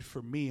died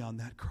for me on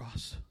that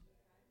cross.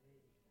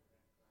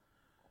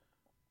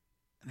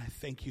 And I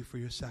thank you for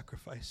your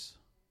sacrifice.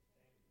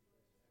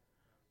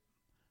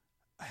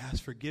 I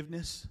ask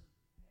forgiveness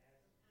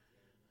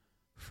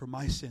for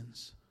my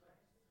sins.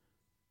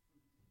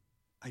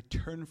 I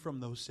turn from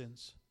those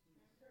sins.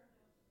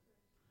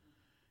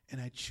 And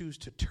I choose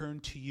to turn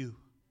to you,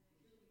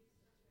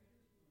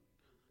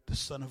 the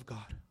Son of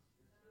God.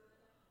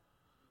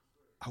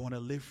 I want to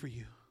live for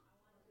you.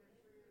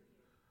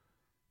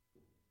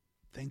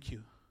 Thank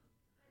you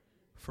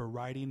for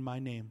writing my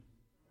name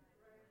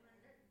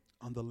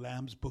on the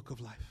Lamb's Book of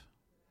Life.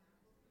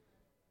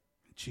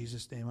 In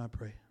Jesus' name I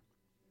pray.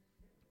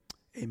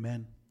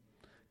 Amen.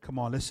 Come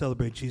on, let's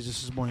celebrate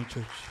Jesus this morning,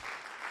 church.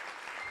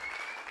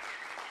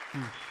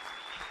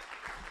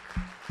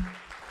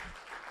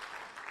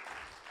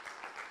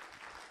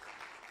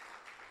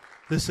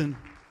 Listen,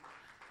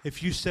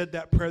 if you said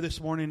that prayer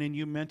this morning and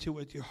you meant it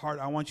with your heart,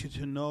 I want you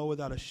to know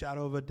without a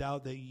shadow of a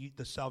doubt that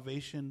the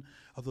salvation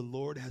of the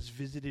Lord has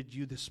visited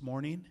you this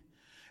morning,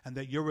 and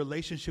that your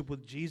relationship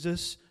with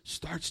Jesus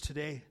starts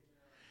today.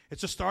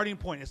 It's a starting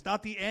point. It's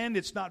not the end.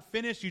 It's not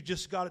finished. You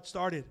just got it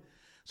started.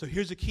 So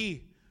here's the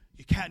key.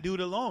 You can't do it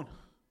alone.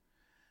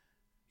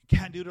 You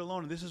can't do it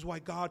alone. And this is why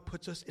God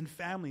puts us in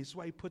families. This is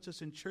why he puts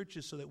us in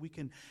churches, so that we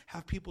can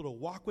have people to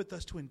walk with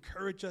us, to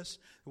encourage us.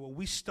 When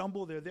we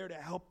stumble, they're there to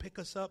help pick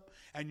us up,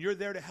 and you're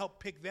there to help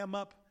pick them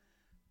up.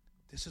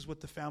 This is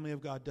what the family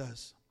of God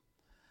does.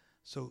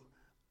 So,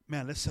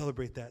 man, let's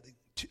celebrate that.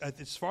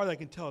 As far as I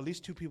can tell, at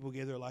least 2 people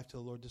gave their life to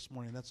the Lord this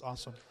morning. That's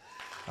awesome.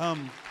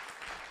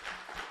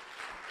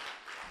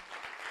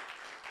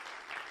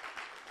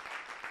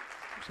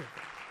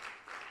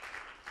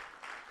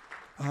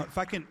 If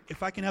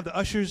I can have the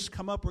ushers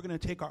come up, we're going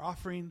to take our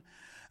offering.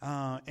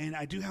 And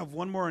I do have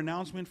one more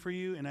announcement for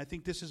you, and I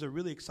think this is a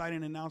really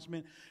exciting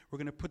announcement. We're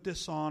going to put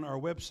this on our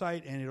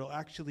website, and it'll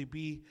actually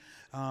be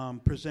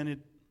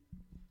presented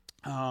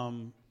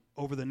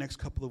over the next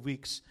couple of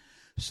weeks.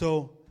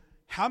 So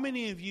how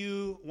many of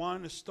you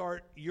want to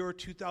start your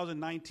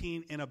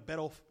 2019 in a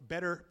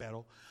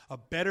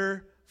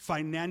better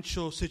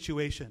financial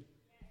situation?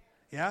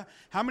 Yeah?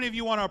 How many of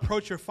you want to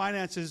approach your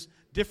finances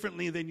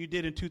differently than you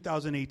did in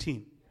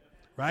 2018?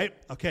 Right?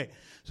 Okay.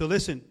 So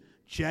listen,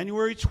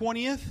 January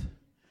 20th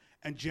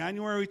and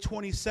January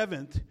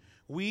 27th,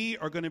 we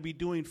are going to be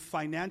doing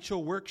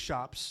financial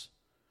workshops.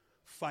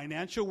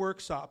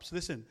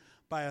 Listen,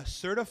 by a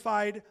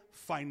certified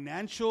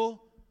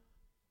financial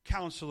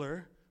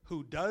counselor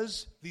who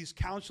does these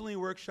counseling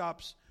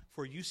workshops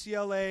for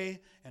UCLA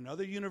and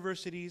other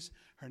universities.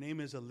 Her name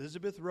is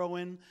Elizabeth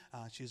Rowan.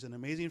 She's an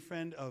amazing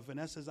friend of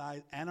Vanessa's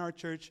and our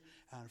church,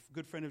 a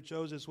good friend of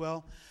Joe's as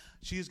well.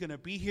 She's going to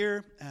be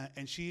here,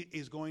 and she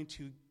is going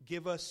to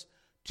give us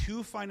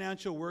 2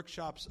 financial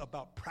workshops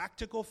about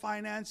practical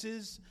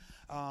finances,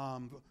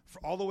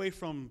 all the way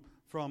from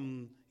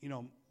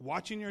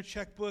watching your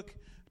checkbook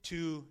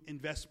to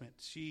investment.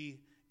 She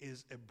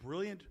is a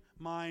brilliant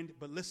mind.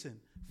 But listen,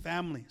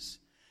 families,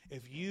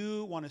 if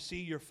you want to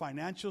see your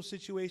financial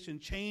situation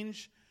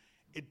change,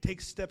 it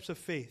takes steps of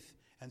faith.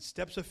 And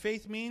steps of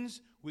faith means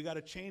we got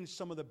to change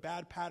some of the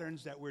bad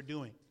patterns that we're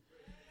doing.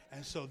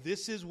 And so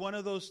this is one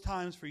of those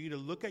times for you to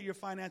look at your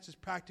finances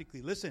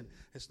practically. Listen,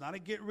 it's not a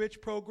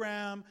get-rich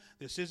program.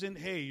 This isn't,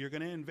 hey, you're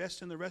going to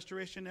invest in the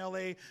Restoration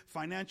LA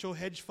financial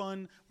hedge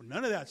fund.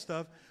 None of that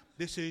stuff.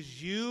 This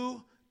is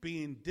you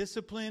being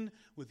disciplined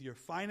with your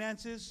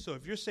finances. So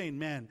if you're saying,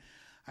 man,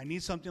 I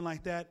need something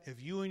like that.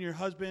 If you and your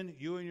husband,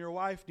 you and your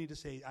wife need to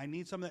say, I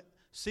need some of that.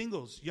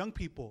 Singles, young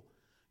people,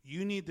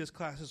 you need this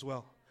class as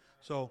well.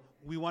 So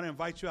we want to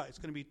invite you out. It's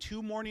going to be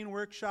 2 morning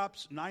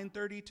workshops,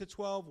 9:30 to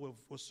 12.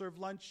 We'll serve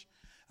lunch.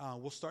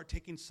 We'll start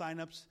taking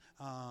signups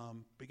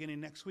beginning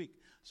next week.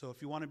 So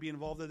if you want to be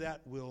involved in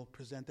that, we'll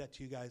present that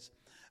to you guys.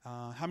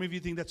 How many of you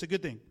think that's a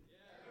good thing?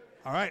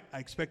 Yeah. All right. I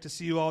expect to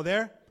see you all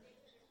there.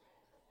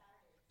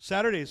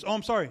 Saturdays. Oh,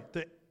 I'm sorry.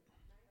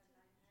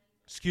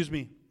 Excuse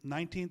me.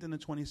 19th and the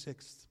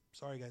 26th.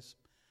 Sorry, guys.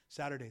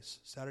 Saturdays.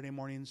 Saturday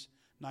mornings,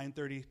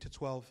 9:30 to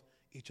 12,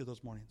 each of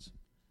those mornings.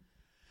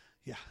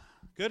 Yeah.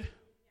 Good?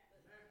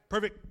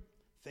 Perfect.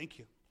 Thank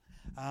you.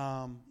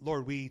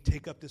 Lord, we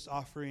take up this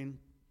offering.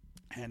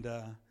 And,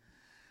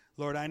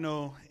 Lord, I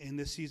know in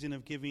this season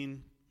of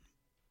giving,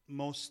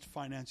 most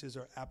finances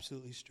are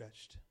absolutely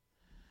stretched.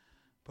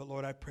 But,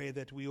 Lord, I pray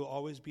that we will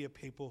always be a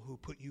people who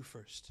put you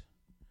first.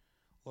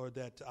 Lord,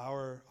 that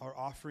our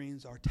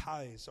offerings, our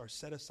tithes are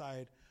set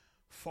aside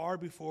far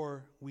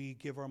before we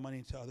give our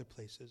money to other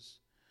places.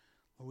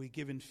 Lord, we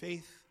give in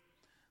faith.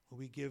 Lord,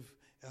 we give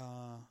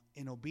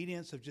in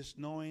obedience of just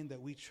knowing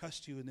that we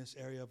trust you in this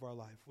area of our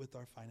life with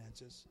our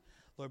finances.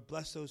 Lord,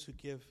 bless those who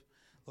give.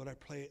 Lord, I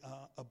pray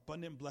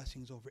abundant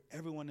blessings over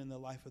everyone in the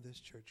life of this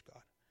church,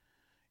 God.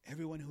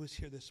 Everyone who is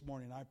here this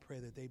morning, I pray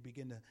that they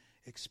begin to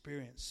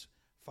experience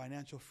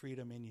financial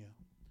freedom in you.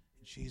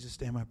 In Jesus'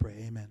 name I pray,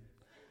 amen.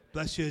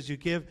 Bless you as you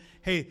give.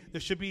 Hey,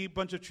 there should be a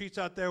bunch of treats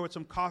out there with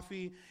some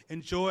coffee.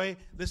 Enjoy.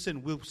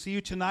 Listen, we'll see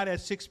you tonight at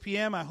 6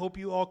 p.m. I hope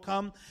you all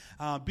come.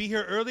 Be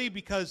here early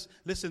because,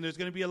 listen, there's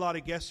going to be a lot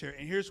of guests here.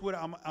 And here's what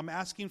I'm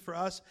asking for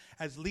us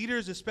as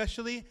leaders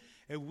especially.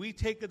 If we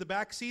take the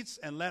back seats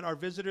and let our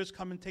visitors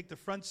come and take the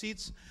front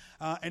seats,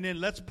 and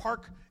then let's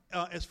park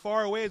as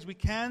far away as we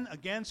can,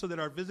 again, so that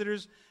our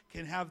visitors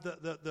can have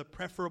the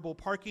preferable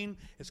parking.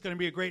 It's going to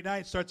be a great night.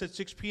 It starts at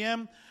 6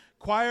 p.m.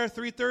 Choir,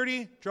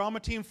 3:30.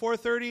 Drama team,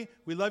 4:30.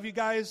 We love you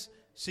guys.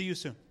 See you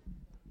soon.